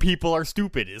other people are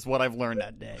stupid is what I've learned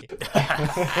that day.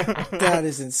 That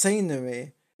is insane to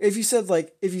me. If you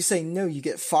say no, you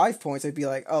get 5 points, I'd be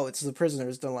like, oh, it's the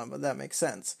prisoner's dilemma. That makes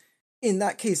sense. In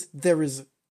that case, there is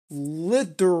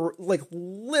literally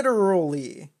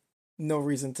no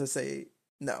reason to say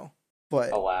no.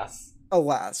 But alas,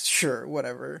 sure,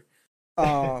 whatever.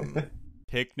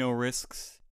 Take no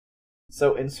risks.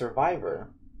 So in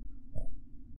Survivor.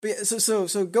 But yeah,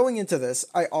 so going into this,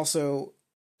 I also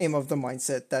am of the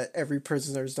mindset that every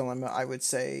prisoner's dilemma, I would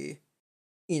say,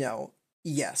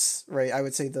 yes, right? I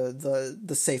would say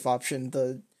the safe option,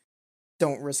 the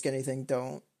don't risk anything,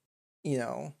 don't,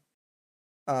 ruin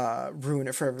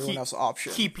it for everyone else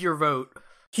option. Keep your vote.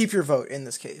 Keep your vote in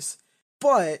this case.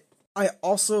 But I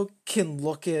also can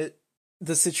look at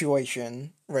the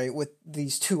situation, right, with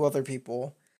these 2 other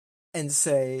people and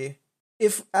say,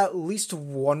 if at least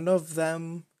one of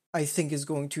them I think is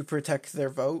going to protect their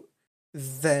vote,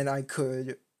 then I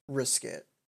could risk it.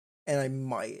 And I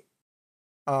might.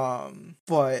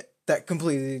 But that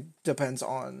completely depends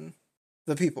on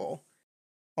the people.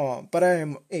 But I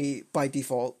am by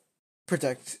default,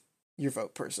 protect your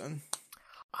vote person.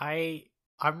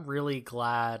 I'm really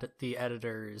glad the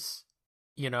editors,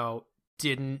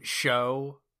 didn't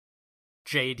show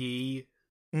JD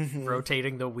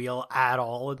rotating the wheel at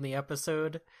all in the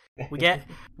episode. We get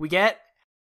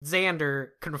Xander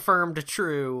confirmed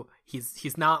true.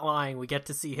 He's not lying. We get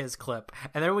to see his clip.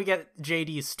 And then we get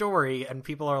JD's story and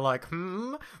people are like,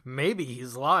 maybe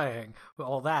he's lying.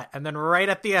 All that. And then right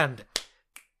at the end,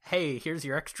 hey, here's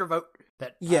your extra vote.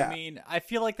 Yeah. I mean, I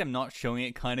feel like them not showing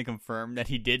it kind of confirmed that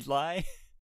he did lie.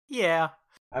 Yeah.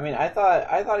 I mean, I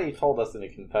thought he told us in a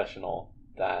confessional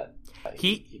that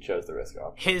he chose the risk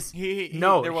option.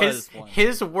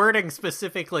 His wording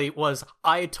specifically was,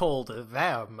 I told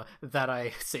them that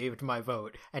I saved my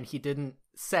vote, and he didn't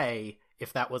say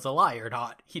if that was a lie or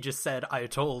not. He just said, I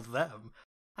told them.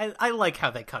 I like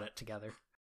how they cut it together.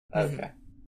 Okay.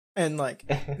 And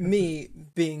me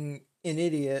being an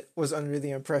idiot was under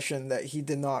the impression that he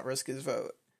did not risk his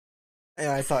vote. And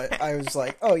I was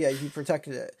like, oh yeah, he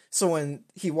protected it. So when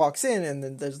he walks in and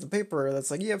then there's the paper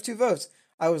that's like, you have 2 votes,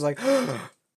 I was like, I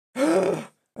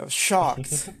was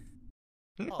shocked.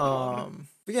 But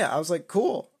yeah, I was like,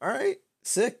 cool, all right,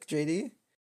 sick, JD.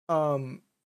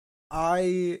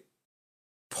 I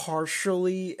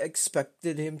partially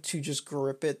expected him to just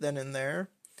grip it then and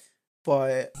there,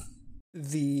 but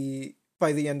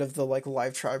by the end of the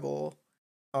live tribal,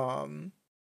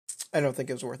 I don't think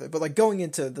it was worth it. But going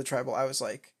into the tribal, I was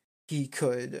like, he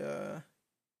could.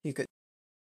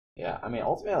 Yeah, I mean,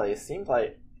 ultimately, it seemed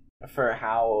like for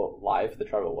how live the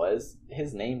trouble was,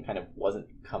 his name kind of wasn't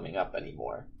coming up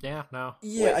anymore. Yeah, no.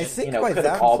 Yeah, Which, I think you know, by could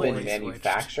that have all point, been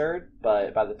manufactured,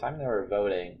 but by the time they were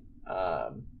voting,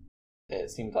 it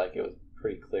seemed like it was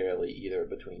pretty clearly either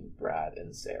between Brad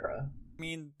and Sarah. I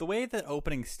mean, the way that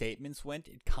opening statements went,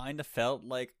 it kind of felt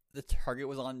like the target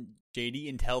was on JD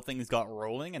until things got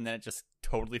rolling, and then it just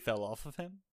totally fell off of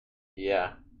him.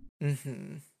 Yeah.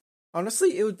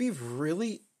 Honestly, it would be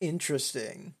really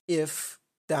interesting if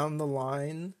down the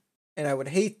line, and I would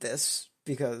hate this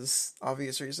because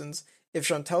obvious reasons, if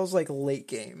Chantel's like late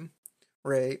game,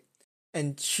 right,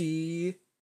 and she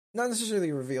not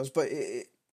necessarily reveals, but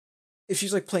if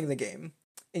she's like playing the game,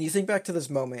 and you think back to this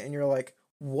moment, and you're like,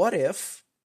 what if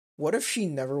she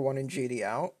never wanted JD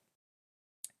out,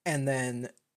 and then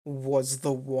was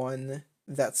the one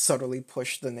that subtly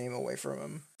pushed the name away from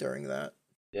him during that?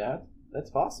 Yeah, that's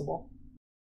possible.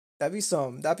 That'd be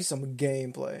some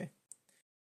gameplay.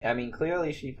 I mean,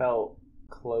 clearly she felt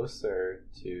closer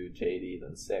to JD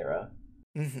than Sarah.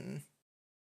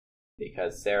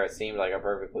 Because Sarah seemed like a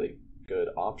perfectly good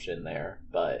option there,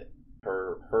 but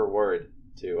her word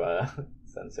to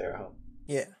send Sarah home.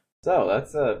 Yeah. So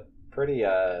that's a pretty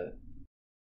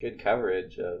good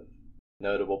coverage of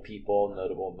notable people,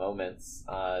 notable moments.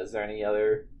 Is there any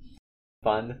other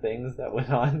fun things that went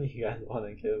on you guys want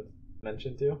to give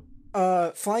mention to?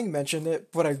 Flying mentioned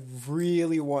it, but I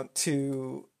really want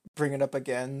to bring it up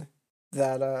again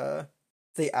that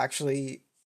they actually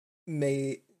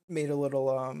made a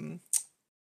little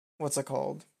what's it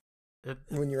called?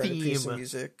 When you're at a piece of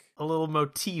music. A little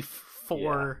motif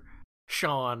for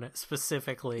Sean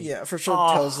specifically. Yeah, for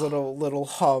Chantel's little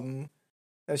hum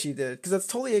that she did. Because that's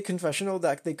totally a confessional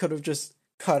that they could have just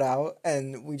cut out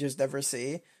and we just never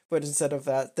see. But instead of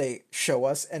that, they show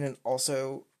us and then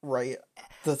also write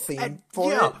the theme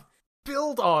for it.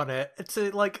 Build on it to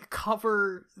like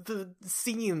cover the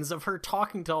scenes of her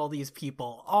talking to all these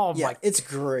people. Oh my! It's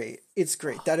great. It's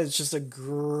great. That is just a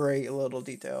great little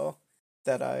detail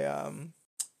that I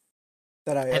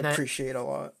appreciate a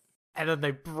lot. And then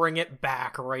they bring it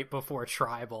back right before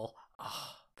Tribal.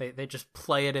 Oh, they just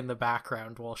play it in the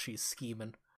background while she's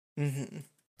scheming.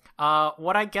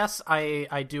 What I guess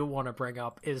I do want to bring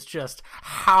up is just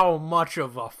how much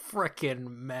of a frickin'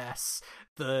 mess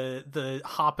the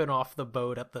hopping off the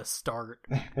boat at the start.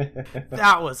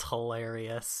 That was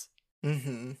hilarious.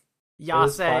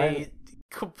 Yase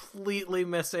completely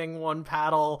missing one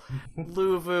paddle.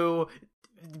 Luvu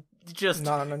just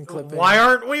not unclipping. Why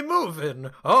aren't we moving?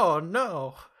 Oh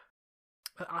no.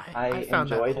 I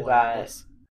found enjoyed that.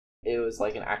 It was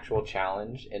like an actual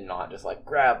challenge and not just like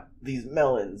grab these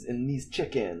melons and these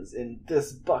chickens in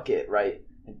this bucket, right?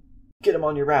 And get them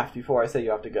on your raft before I say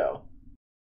you have to go.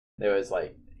 There was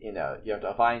like, you know, you have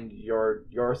to find your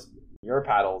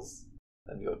paddles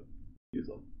and go use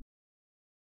them.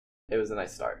 It was a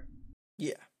nice start.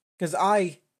 Yeah, because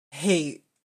I hate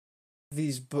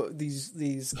these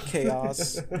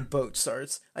chaos boat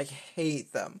starts. I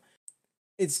hate them.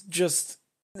 It's just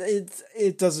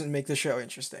it doesn't make the show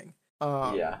interesting.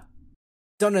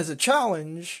 Done as a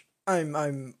challenge,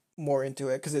 I'm more into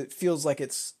it because it feels like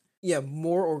it's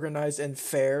more organized and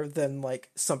fair than like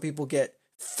some people get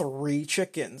 3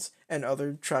 chickens and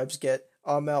other tribes get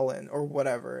a melon or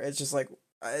whatever. It's just like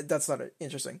that's not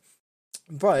interesting.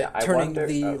 But turning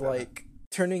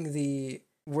the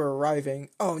we're arriving,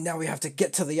 oh now we have to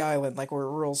get to the island like we're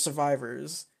real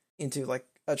survivors into like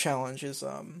a challenge is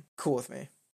cool with me.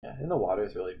 Yeah, and the water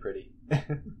is really pretty.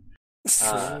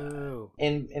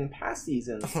 In past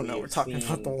seasons, we're talking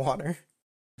about the water.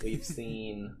 We've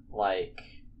seen like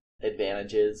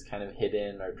advantages kind of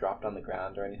hidden or dropped on the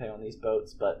ground or anything on these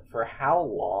boats, but for how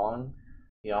long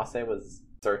Yase was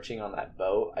searching on that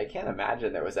boat, I can't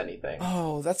imagine there was anything.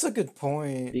 Oh, that's a good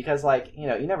point. Because like, you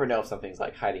know, you never know if something's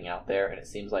like hiding out there, and it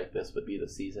seems like this would be the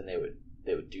season they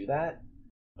would do that.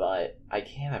 But I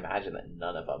can't imagine that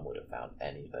none of them would have found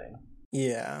anything.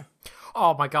 Yeah.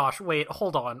 Oh my gosh, wait,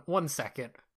 hold on 1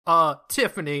 second.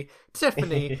 Tiffany,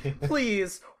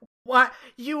 please. What?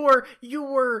 You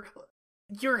were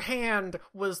your hand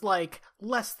was like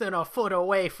less than a foot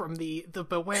away from the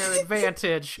beware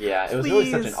advantage. Yeah, it was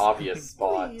really such an obvious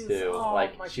spot please. too.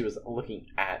 She was looking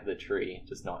at the tree,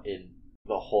 just not in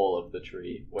the hole of the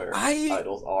tree where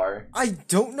idols are. I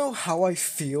don't know how I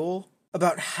feel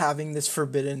about having this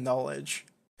forbidden knowledge.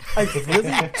 I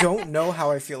really don't know how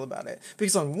I feel about it.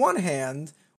 Because on one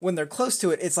hand, when they're close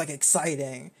to it, it's like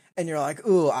exciting. And you're like,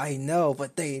 ooh, I know,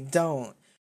 but they don't.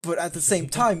 But at the same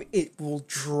time, it will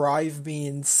drive me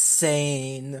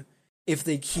insane if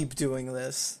they keep doing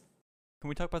this. Can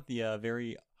we talk about the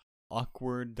very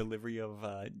awkward delivery of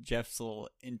Jeff's little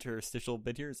interstitial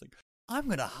bit here. It's like, I'm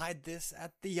gonna hide this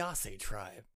at the Yase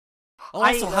tribe. I'll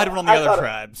also hide it on the other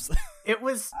tribes. It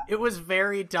was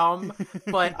very dumb,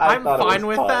 but I I'm thought it fine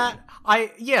was with fun. that.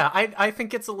 I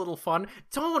think it's a little fun.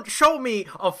 Don't show me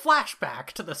a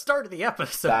flashback to the start of the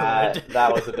episode.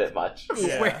 That was a bit much.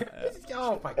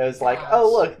 Oh my! It was like,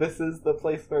 oh look, this is the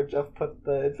place where Jeff put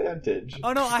the advantage.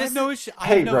 Oh no, I have no issue.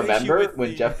 Hey, remember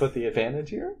when Jeff put the advantage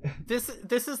here? This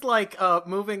is like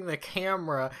moving the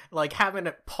camera, like having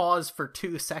it pause for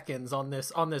 2 seconds on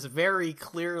this very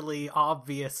clearly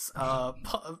obvious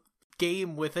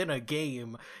game within a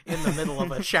game in the middle of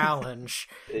a challenge.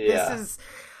 Yeah. This is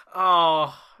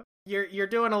you're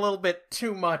doing a little bit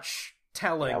too much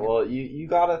telling. Yeah, well, you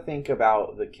gotta think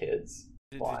about the kids.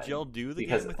 Did Jill do the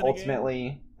because game within a game?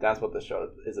 ultimately that's what the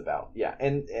show is about. Yeah,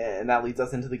 and that leads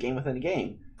us into the game within a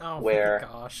game. Oh where, my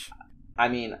gosh. I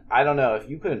mean, I don't know if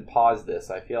you couldn't pause this.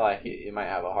 I feel like you might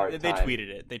have a hard time. They tweeted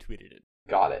it.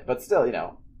 Got it. But still, if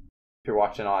you're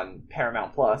watching on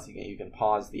Paramount Plus, you can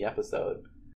pause the episode.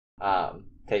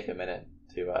 Take a minute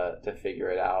to figure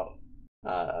it out.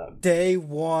 Day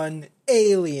 1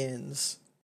 aliens.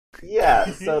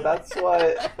 Yeah, so that's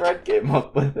what Fred came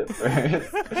up with at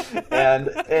first. And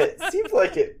it seems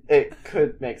like it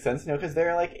could make sense, because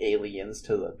they're like aliens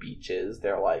to the beaches.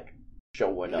 They're like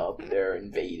showing up, they're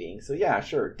invading. So yeah,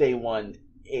 sure, day 1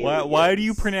 aliens. Why do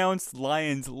you pronounce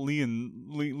lions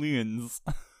lions?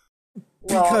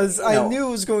 Because I knew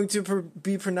it was going to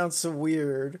be pronounced so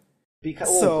weird.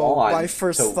 Because my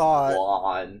first thought,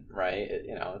 Juan, right?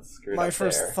 It's screwed up. My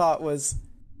first thought was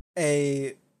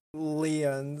aliens.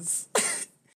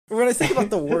 When I think about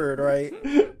the word, right,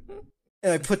 and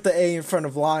I put the A in front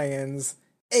of lions,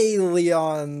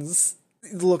 aliens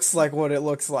looks like what it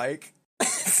looks like.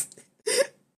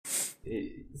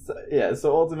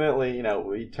 So ultimately,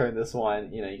 we turn this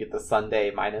one. You get the Sunday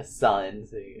minus sun,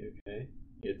 so you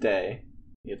get day.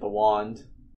 You get the wand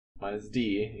minus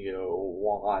D. You get a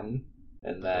wand.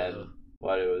 And then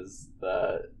what was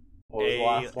the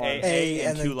last one? A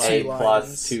and then A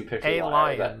plus 2 picture A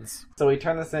lions. So we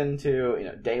turn this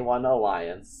into day 1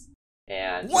 alliance,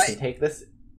 and what? You can take this.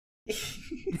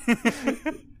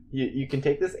 you can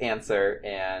take this answer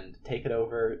and take it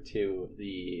over to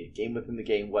the Game Within the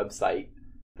Game website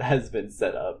that has been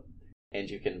set up,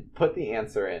 and you can put the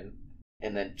answer in,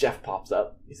 and then Jeff pops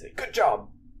up. You say, "Good job."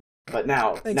 But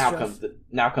now comes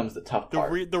the tough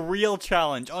part. The real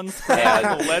challenge.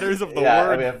 Unscramble the letters of the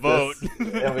word vote.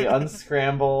 And we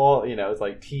unscramble, it's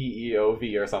like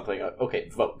TEOV or something. Okay,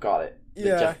 vote, got it. Yeah.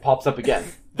 Then Jeff pops up again.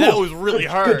 That was really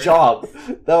hard. Good job.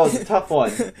 That was a tough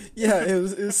one. Yeah, it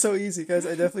was so easy, guys.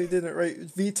 I definitely didn't write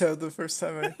veto the first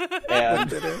time I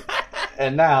did it.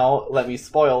 And now let me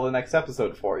spoil the next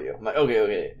episode for you. I'm like,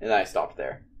 okay, and then I stopped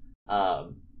there.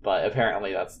 But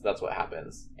apparently that's what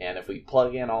happens. And if we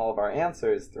plug in all of our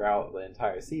answers throughout the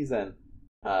entire season,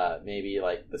 maybe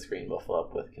like the screen will fill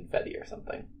up with confetti or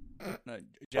something.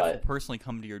 Jeff will personally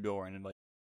come to your door and invite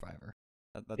Survivor.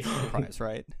 That's the prize,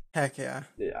 right? Heck yeah.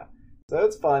 Yeah. So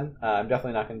it's fun. I'm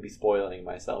definitely not going to be spoiling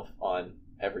myself on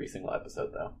every single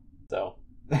episode, though. So.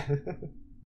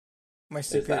 My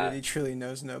stupidity truly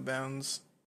knows no bounds.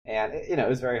 And, it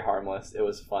was very harmless. It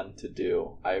was fun to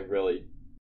do. I really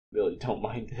don't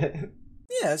mind it.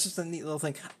 Yeah, it's just a neat little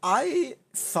thing. I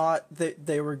thought that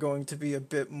they were going to be a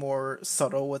bit more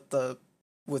subtle with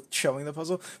showing the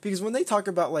puzzle, because when they talk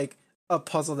about like a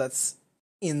puzzle that's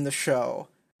in the show,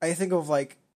 I think of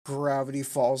like Gravity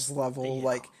Falls level,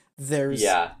 like there's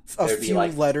a few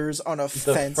like letters on a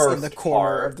fence in the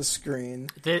corner of the screen.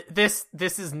 This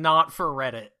is not for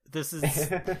Reddit. This is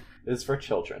This is for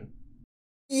children.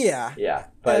 Yeah,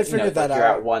 but I figured that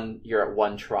out. You're at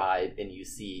one tribe and you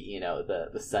see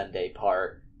the Sunday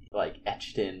part like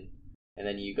etched in, and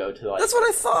then you go to like that's what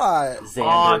I thought.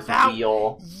 Xander's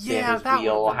wheel. Yeah, Xander's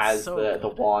wheel has so the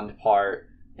wand part.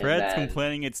 Fred's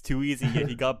complaining it's too easy, yet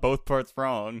he got both parts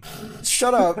wrong.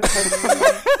 Shut up.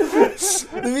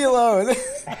 Leave me alone.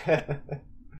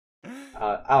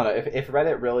 I don't know if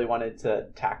Reddit really wanted to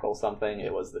tackle something,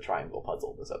 it was the triangle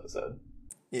puzzle this episode.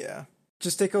 Yeah.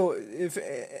 Just take if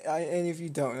any of you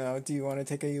don't know, do you want to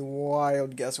take a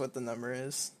wild guess what the number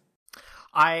is?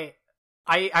 I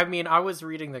mean, I was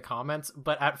reading the comments,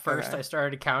 but at first I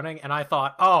started counting, and I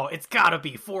thought, oh, it's gotta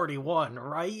be 41,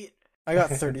 right? I got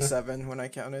 37 when I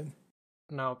counted.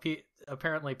 No,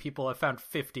 apparently people have found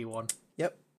 51.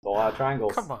 Yep. A lot of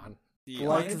triangles. Come on.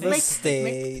 Like the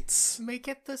States. Make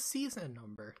it the season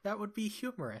number. That would be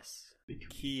humorous. The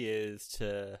key is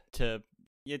to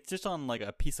it's just on like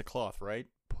a piece of cloth, right?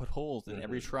 Put holes in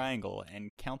every triangle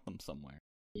and count them somewhere.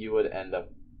 You would end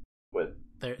up with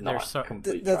There's not so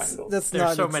complete That's triangles. that's There's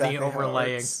not so many exactly how it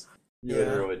overlaying. works. You Yeah.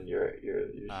 would ruin your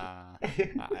I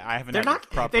haven't. they're had a not.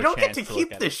 proper They don't get chance to look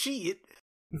keep at the it. sheet.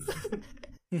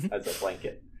 as a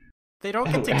blanket. They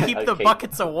don't get to keep the Okay.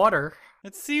 buckets of water.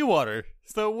 It's seawater,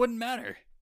 so it wouldn't matter.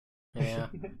 Yeah.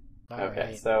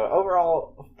 Okay, so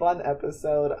overall, fun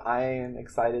episode. I am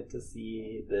excited to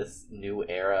see this new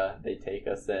era they take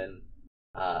us in.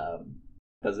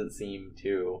 Doesn't seem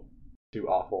too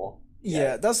awful.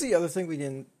 Yeah, that's the other thing we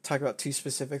didn't talk about too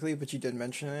specifically, but you did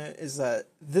mention it, is that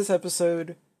this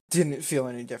episode didn't feel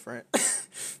any different.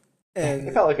 And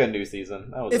It felt like a new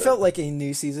season. That was it felt like a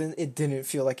new season. It didn't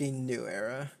feel like a new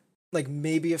era. Like,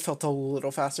 maybe it felt a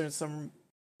little faster in some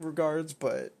regards,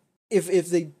 but if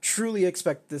they truly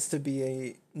expect this to be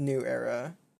a new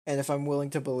era, and if I'm willing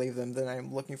to believe them, then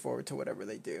I'm looking forward to whatever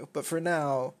they do. But for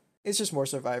now, it's just more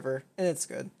Survivor, and it's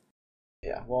good.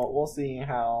 Yeah, well, we'll see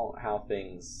how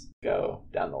things go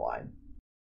down the line.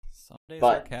 Some days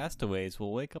But- our castaways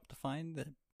will wake up to find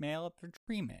the mail at their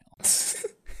tree mail.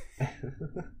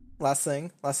 Last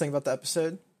thing about the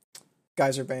episode.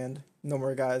 Guys are banned. No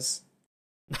more guys.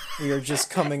 We are just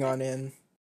coming on in.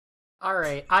 All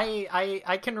right,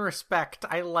 I can respect.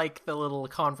 I like the little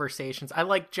conversations. I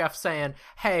like Jeff saying,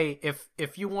 "Hey,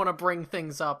 if you want to bring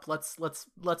things up,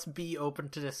 let's be open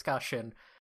to discussion."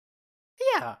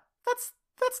 Yeah,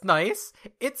 that's nice.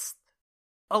 It's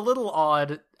a little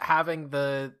odd having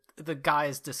the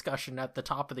guys discussion at the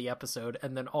top of the episode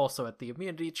and then also at the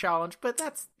immunity challenge, but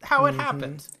that's how it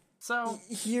happened. So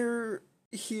Here,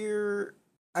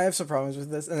 I have some problems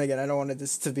with this, and again, I don't want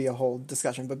this to be a whole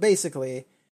discussion, but basically,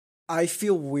 I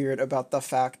feel weird about the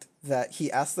fact that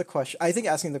he asked the question. I think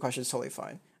asking the question is totally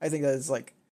fine. I think that is,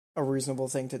 like, a reasonable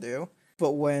thing to do.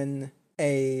 But when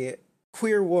a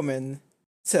queer woman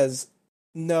says,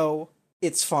 no,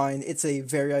 it's fine, it's a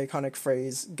very iconic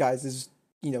phrase, guys is,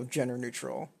 gender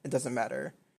neutral, it doesn't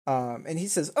matter. And he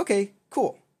says, okay,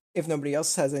 cool. If nobody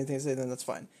else has anything to say, then that's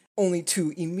fine. Only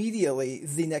to immediately,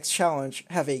 the next challenge,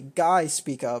 have a guy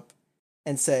speak up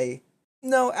and say,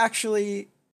 no, actually,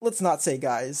 let's not say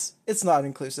guys. It's not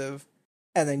inclusive.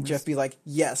 And then Jeff be like,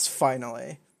 yes,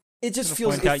 finally. It just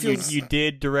feels... Point out you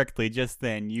did directly just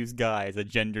then use guy as a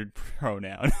gendered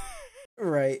pronoun.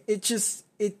 Right. It just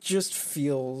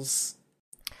feels...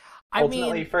 I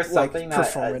Ultimately, mean, for something like,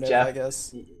 that performative, Jeff, I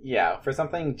guess. Yeah, for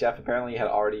something Jeff apparently had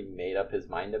already made up his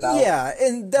mind about. Yeah,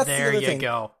 and that's the there other you thing.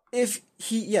 go. If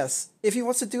he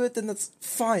wants to do it, then that's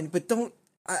fine. But don't...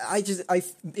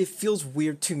 it feels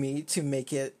weird to me to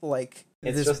make it like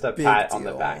It's this just a big pat on the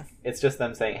deal. back. It's just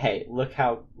them saying, "Hey, look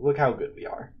how good we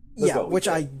are." Look Yeah, what we which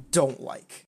did. I don't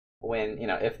like. When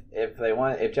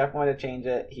if Jeff wanted to change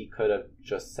it, he could have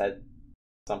just said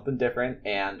something different,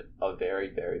 and a very,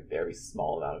 very, very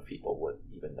small amount of people would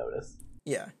even notice.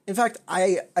 Yeah. In fact,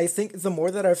 I think the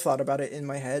more that I've thought about it in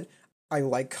my head, I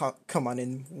like Come On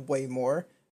In way more.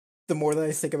 The more that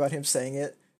I think about him saying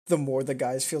it, the more the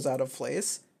guys feels out of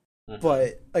place. Mhm.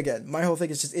 But again, my whole thing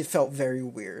is just it felt very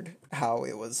weird how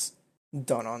it was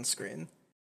done on screen.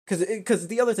 Because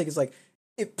the other thing is like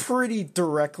it pretty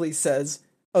directly says,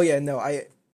 "Oh yeah, no,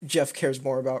 Jeff cares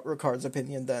more about Ricard's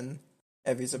opinion than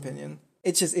Evie's opinion."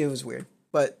 It was weird,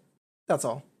 but that's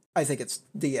all. I think it's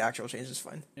the actual change is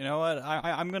fine. You know what?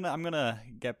 I'm gonna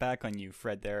get back on you,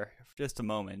 Fred, there for just a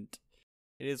moment.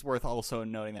 It is worth also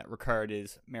noting that Ricard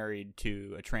is married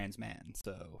to a trans man,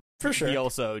 so For sure. he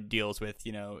also deals with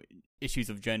issues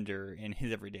of gender in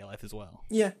his everyday life as well.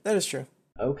 Yeah, that is true.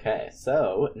 Okay,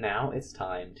 so now it's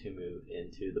time to move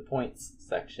into the points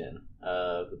section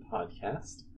of the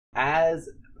podcast. As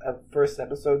first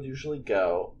episodes usually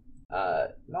go,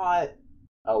 not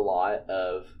a lot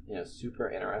of super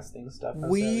interesting stuff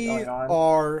We going on.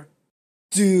 are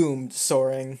doomed,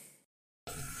 Soaring.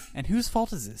 And whose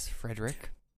fault is this,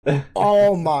 Frederick?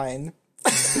 All mine.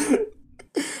 That's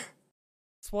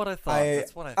what I thought.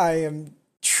 That's what I thought. I am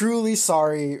truly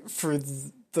sorry for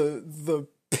the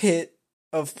pit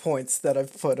of points that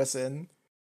I've put us in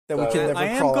that we So- can never I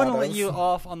am crawl going to out let of. you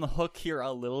off on the hook here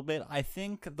a little bit. I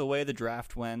think the way the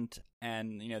draft went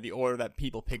and the order that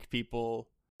people picked people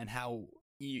and how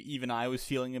even I was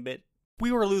feeling a bit,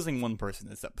 we were losing one person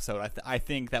this episode. I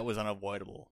think that was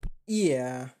unavoidable.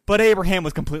 Yeah. But Abraham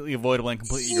was completely avoidable and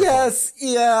completely your fault. Yes.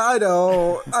 Yeah. I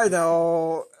know. I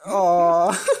know.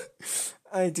 Oh,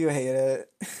 I do hate it.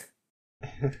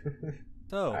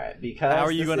 So, Alright, because how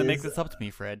are you going to make is- this up to me,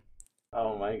 Fred?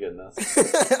 Oh my goodness.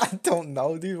 I don't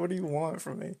know, dude. What do you want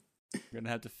from me? You're going to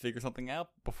have to figure something out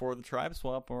before the tribe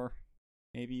swap, or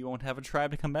maybe you won't have a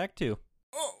tribe to come back to.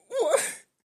 Oh, what?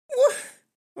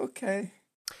 Okay.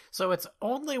 So it's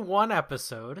only one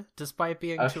episode, despite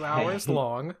being 2 Okay. hours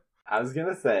long. I was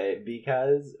gonna say,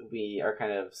 because we are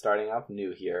kind of starting off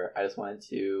new here, I just wanted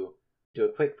to do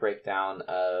a quick breakdown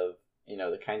of,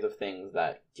 the kinds of things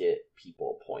that get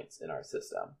people points in our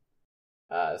system.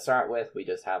 To start with, we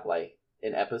just have like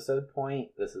an episode point.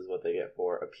 This is what they get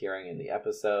for appearing in the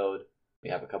episode. We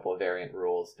have a couple of variant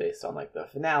rules based on like the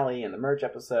finale and the merge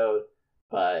episode,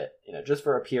 but just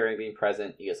for appearing, being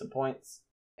present, you get some points,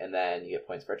 and then you get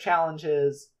points for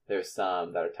challenges. There's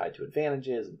some that are tied to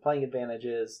advantages and playing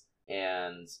advantages,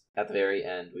 and at the very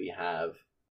end we have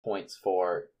points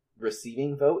for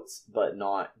receiving votes but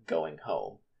not going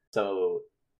home. So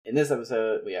in this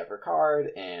episode we have Ricard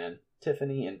and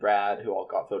Tiffany and Brad who all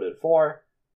got voted for,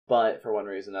 but for one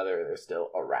reason or another they're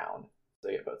still around, so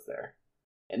you get votes there.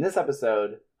 In this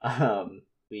episode,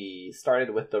 we started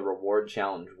with the reward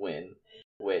challenge win,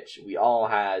 which we all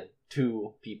had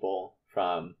 2 people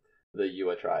from the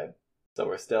Yua tribe. So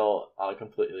we're still on a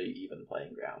completely even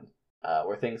playing ground.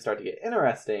 Where things start to get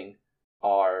interesting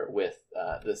are with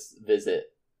this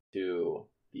visit to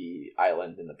the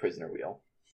island in the prisoner wheel.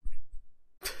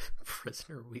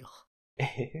 Prisoner wheel.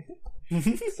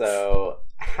 So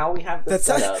how we have this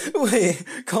set up... Wait,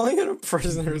 calling it a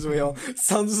prisoner's wheel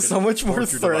sounds so much more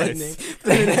threatening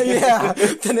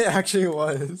than it actually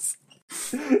was.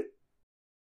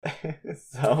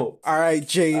 So, all right,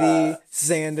 JD,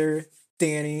 Xander,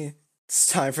 Danny, it's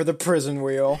time for the prison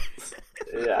wheel.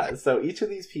 Yeah, so each of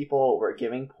these people were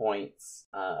giving points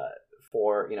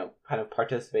for, kind of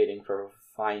participating for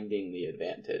finding the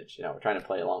advantage. We're trying to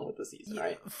play along with the season,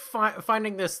 right?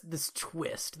 Finding this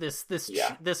twist, this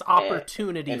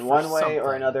opportunity in for one way something.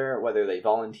 or another, whether they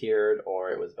volunteered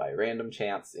or it was by random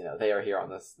chance, they are here on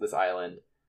this island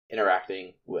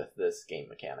interacting with this game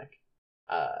mechanic.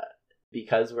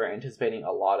 Because we're anticipating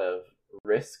a lot of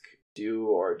risk, do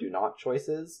or do not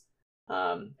choices,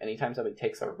 anytime somebody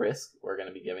takes a risk, we're going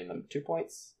to be giving them 2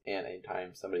 points, and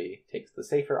anytime somebody takes the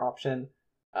safer option,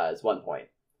 is 1 point.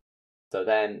 So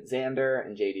then Xander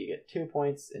and JD get 2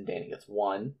 points, and Danny gets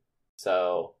 1.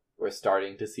 So we're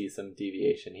starting to see some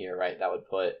deviation here, right? That would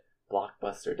put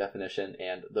Blockbuster Definition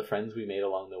and the friends we made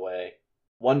along the way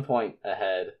 1 point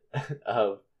ahead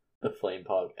of the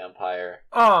Flamepog Empire.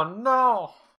 Oh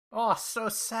no! Oh, so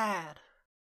sad.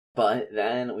 But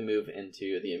then we move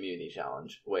into the immunity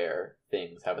challenge, where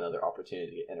things have another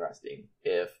opportunity to get interesting.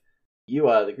 If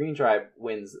Yua, the Green Tribe,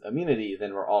 wins immunity,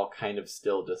 then we're all kind of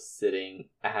still just sitting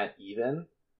at even.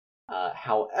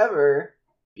 However,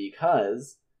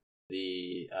 because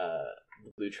the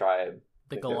Blue Tribe,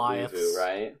 the Goliaths, Luvu,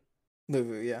 right?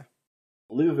 Luvu, yeah.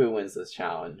 Luvu wins this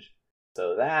challenge.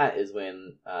 So that is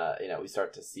when, we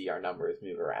start to see our numbers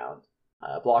move around.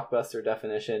 Blockbuster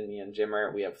Definition, me and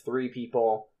Jimmer, we have 3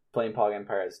 people. Flamepog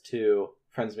Empire has 2.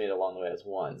 Friends Made Along the Way has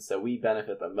 1. So we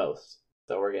benefit the most.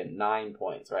 So we're getting 9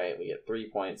 points, right? We get 3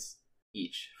 points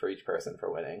each for each person for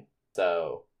winning.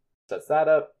 So sets that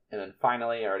up. And then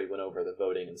finally, I already went over the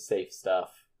voting and safe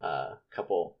stuff.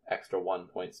 Couple extra 1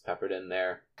 points peppered in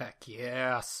there. Heck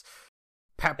yes.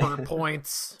 Pepper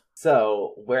points.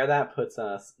 So where that puts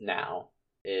us now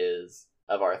is,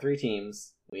 of our 3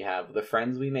 teams, we have the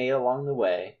friends we made along the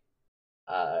way,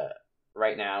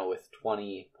 right now with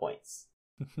 20 points.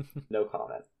 No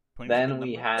comment. Then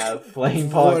we have Flamepog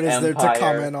Empire. What is there to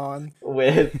comment on?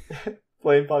 With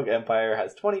Flamepog Empire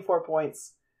has 24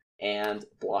 points, and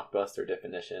Blockbuster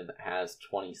Definition has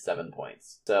 27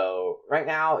 points. So right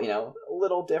now, a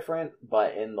little different,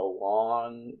 but in the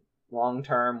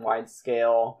long-term, wide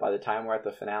scale, by the time we're at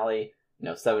the finale,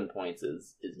 7 points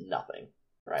is nothing,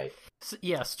 right? So,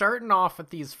 yeah, starting off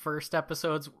with these first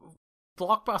episodes,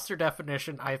 Blockbuster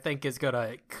Definition, I think, is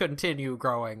gonna continue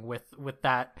growing with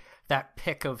that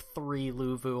pick of 3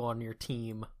 Luvu on your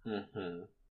team. Mm-hmm.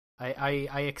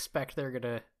 I expect they're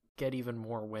gonna get even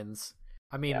more wins.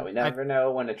 I mean, yeah, we never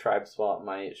know when a tribe swap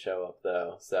might show up,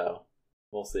 though, so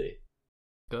we'll see.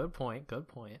 Good point.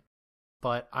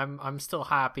 But I'm still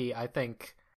happy. I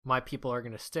think my people are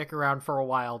gonna stick around for a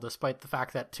while, despite the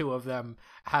fact that 2 of them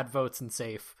had votes in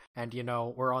safe, and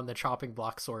we're on the chopping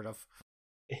block, sort of.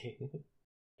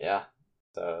 Yeah,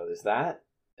 so there's that.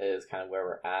 Is kind of where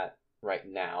we're at right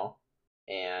now,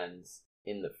 and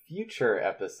in the future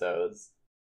episodes,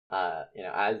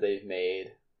 as they've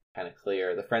made kind of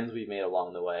clear, the friends we've made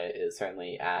along the way is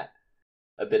certainly at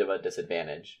a bit of a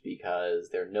disadvantage because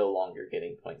they're no longer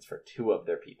getting points for 2 of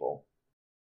their people.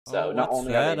 So not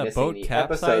only are they missing the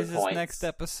episode points, next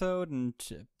episode, and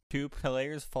 2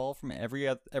 players fall from every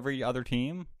other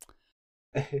team.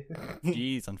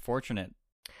 Jeez, unfortunate.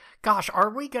 Gosh, are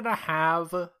we gonna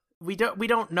have? We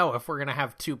don't know if we're gonna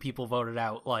have 2 people voted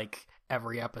out like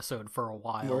every episode for a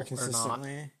while more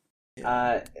consistently. or not.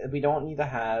 We don't need to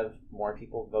have more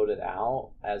people voted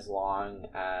out as long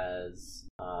as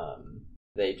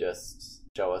they just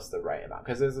show us the right amount.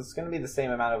 Because it's going to be the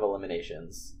same amount of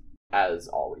eliminations as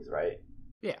always, right?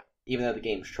 Yeah. Even though the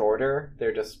game's shorter,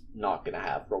 they're just not going to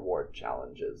have reward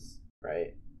challenges,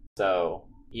 right? So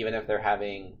even if they're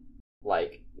having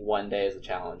like one day is a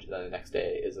challenge, and then the next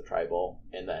day is a tribal,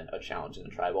 and then a challenge in a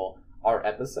tribal, our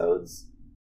episodes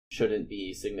shouldn't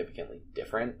be significantly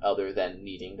different other than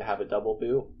needing to have a double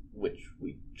boot, which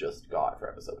we just got for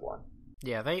episode 1.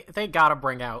 Yeah, they gotta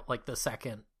bring out like the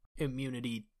second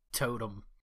immunity totem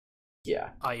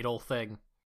idol thing.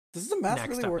 Does the math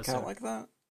next really work episode. out like that?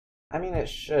 I mean, it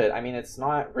should. I mean, it's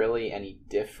not really any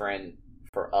different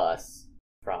for us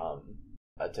from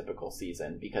a typical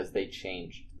season because they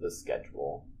changed the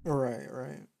schedule.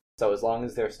 Right. So as long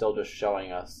as they're still just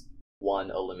showing us one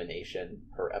elimination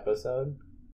per episode,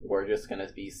 we're just going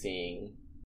to be seeing,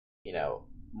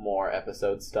 more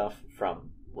episode stuff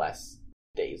from less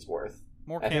days worth.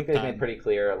 More I camp think they've time. made pretty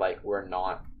clear, like,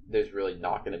 there's really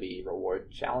not going to be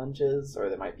reward challenges, or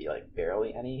there might be, like,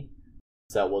 barely any.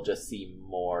 So we'll just see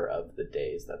more of the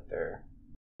days that they're,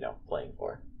 playing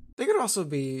for. They could also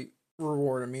be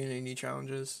reward immunity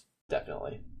challenges.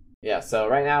 Definitely. Yeah, so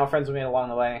right now, friends we made along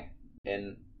the way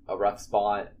in a rough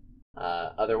spot.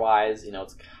 Otherwise,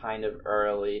 it's kind of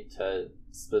early to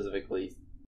specifically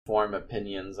form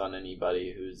opinions on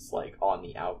anybody who's, like, on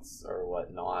the outs or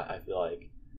whatnot. I feel like,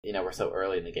 we're so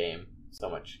early in the game, so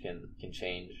much can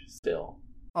change still.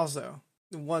 Also,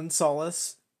 one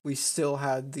solace, we still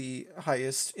had the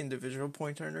highest individual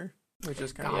point earner, which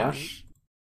is kind of Gosh.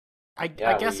 I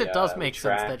Yeah, guess we, it does we make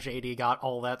sense tracked- that JD got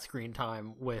all that screen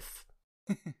time with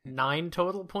 9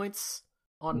 total points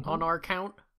on our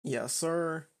count. Yes,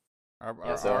 sir.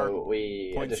 So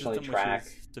we point additionally system, track...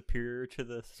 which is superior to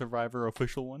the Survivor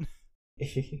official one.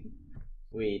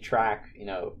 We track,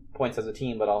 points as a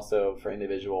team, but also for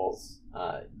individuals.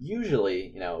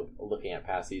 Usually, looking at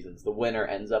past seasons, the winner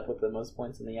ends up with the most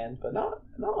points in the end, but not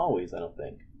always, I don't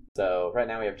think. So right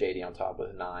now we have JD on top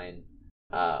with 9,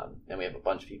 and we have a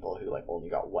bunch of people who only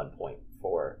got 1 point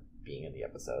for being in the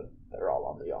episode. They're all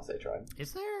on the Yase tribe.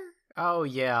 Is there? Oh,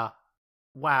 yeah.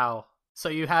 Wow. So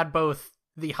you had both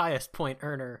the highest point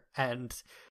earner and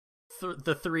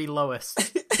the 3 lowest.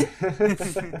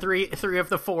 three of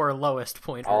the 4 lowest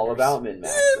point earners. All about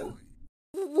min-maxing.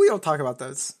 We don't talk about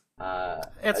those.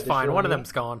 It's fine. One of Additionally,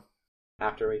 them's gone.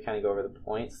 After we kind of go over the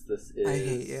points, this is I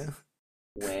hate you.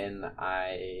 when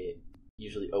I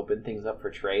usually open things up for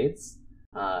trades.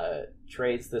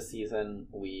 Trades this season,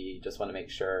 we just want to make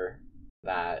sure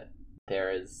that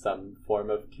there is some form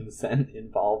of consent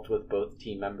involved with both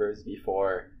team members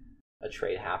before a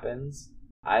trade happens.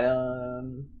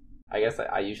 I guess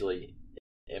I usually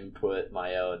input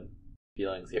my own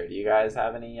feelings here. Do you guys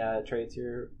have any trades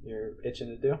you're itching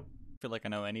to do? I feel like I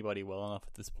know anybody well enough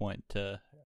at this point to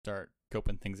start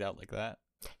scoping things out like that.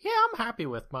 Yeah, I'm happy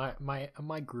with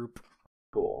my group.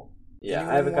 Cool. Yeah,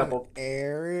 Anyone I have a want couple.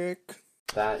 Eric.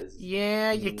 That is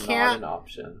Yeah, you not can't. an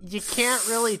option. You can't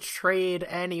really trade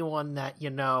anyone that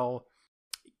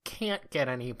can't get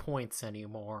any points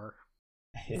anymore.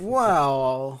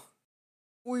 Well,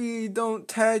 we don't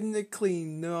technically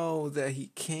know that he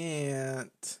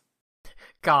can't.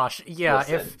 Gosh, yeah.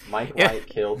 Listen, Mike White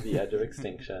killed the Edge of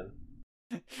Extinction.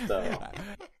 So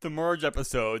The merge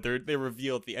episode, they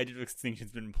revealed the Edge of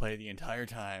Extinction's been in play the entire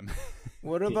time.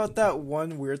 What about that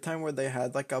one weird time where they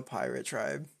had a pirate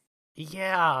tribe?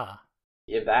 Yeah.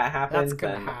 if that happened,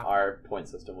 gonna then happen. our point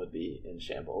system would be in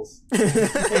shambles.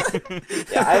 Yeah,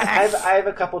 Yeah, I have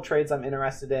a couple trades I'm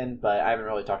interested in, but I haven't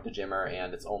really talked to Jimmer,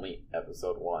 and it's only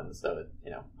episode 1, so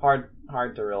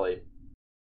hard to really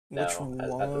know Which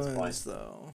at this point. ones,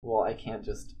 though? Well, I can't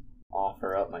just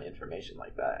offer up my information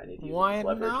like that. I need to use Why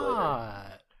leverage later.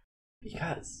 not?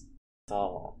 Because it's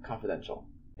all confidential.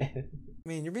 I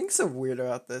mean, you're being so weird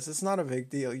about this. It's not a big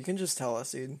deal. You can just tell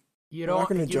us, dude. You We're not don't.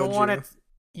 gonna You don't judge want you. to.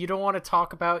 You don't want to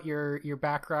talk about your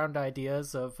background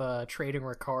ideas of trading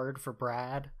Ricard for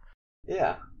Brad.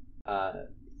 Yeah.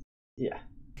 Yeah.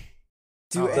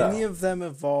 Do Oh. any of them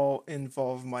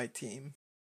involve my team?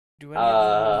 Do any of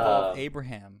them involve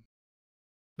Abraham?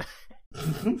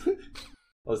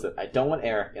 Listen, I don't want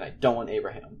Eric and I don't want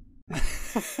Abraham.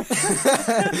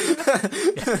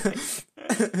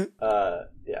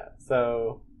 Yeah.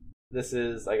 So this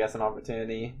is, I guess, an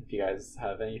opportunity. If you guys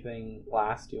have anything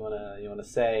last you wanna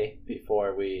say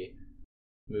before we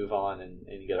move on and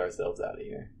get ourselves out of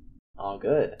here. All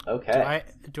good. Okay.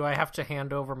 Do I have to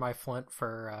hand over my flint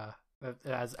for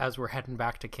as we're heading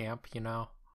back to camp?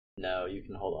 No, you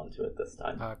can hold on to it this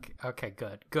time. Okay,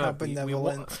 good. How We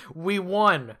benevolent. we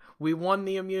won. We won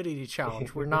the immunity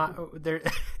challenge. We're not there.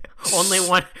 Only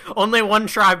one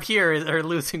tribe here are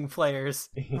losing players.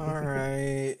 All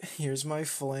right, here's my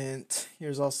flint.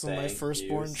 Here's also my Thank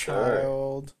firstborn you, sir.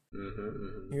 child.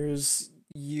 Mm-hmm. Here's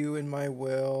you in my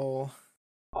will.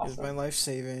 Here's Awesome. my life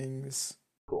savings.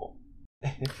 Cool.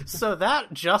 So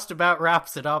that just about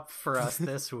wraps it up for us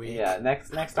this week. Yeah, next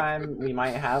time we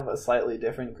might have a slightly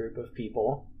different group of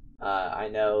people. I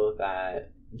know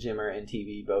that Jimmer and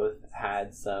TV both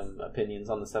had some opinions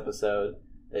on this episode.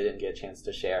 They didn't get a chance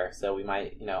to share, so we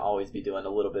might, always be doing a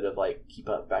little bit of like keep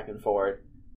up back and forward,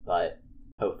 but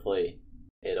hopefully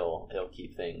it'll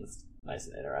keep things nice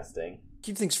and interesting.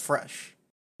 Keep things fresh.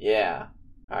 Yeah.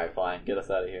 All right, fine. Get us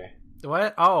out of here.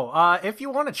 What? Oh, if you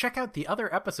want to check out the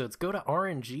other episodes, go to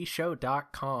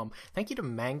rngshow.com. Thank you to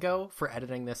Mango for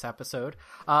editing this episode.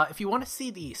 If you want to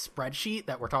see the spreadsheet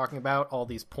that we're talking about, all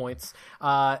these points,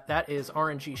 that is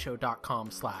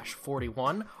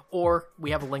rngshow.com/41, or we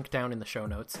have a link down in the show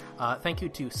notes. Thank you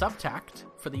to Subtact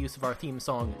for the use of our theme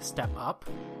song, Step Up,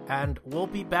 and we'll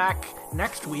be back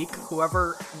next week,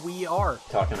 whoever we are.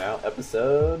 Talking about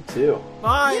episode 2.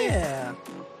 Bye! Yeah.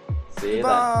 See you then.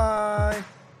 Bye.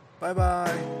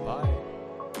 Bye-bye. Bye.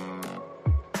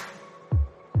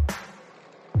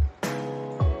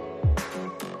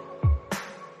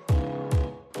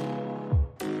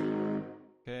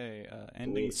 Okay,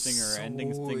 ending stinger,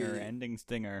 ending stinger, Sweet. ending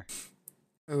stinger.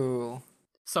 Ooh.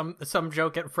 Some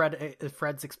joke at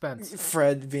Fred's expense.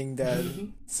 Fred being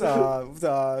dead. Fred's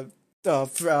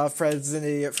an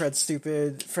idiot. Fred's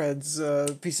stupid. Fred's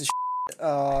a piece of shit.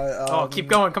 Keep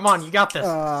going. Come on, you got this.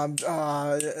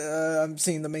 I'm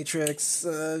seeing the Matrix,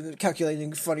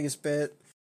 calculating funniest bit.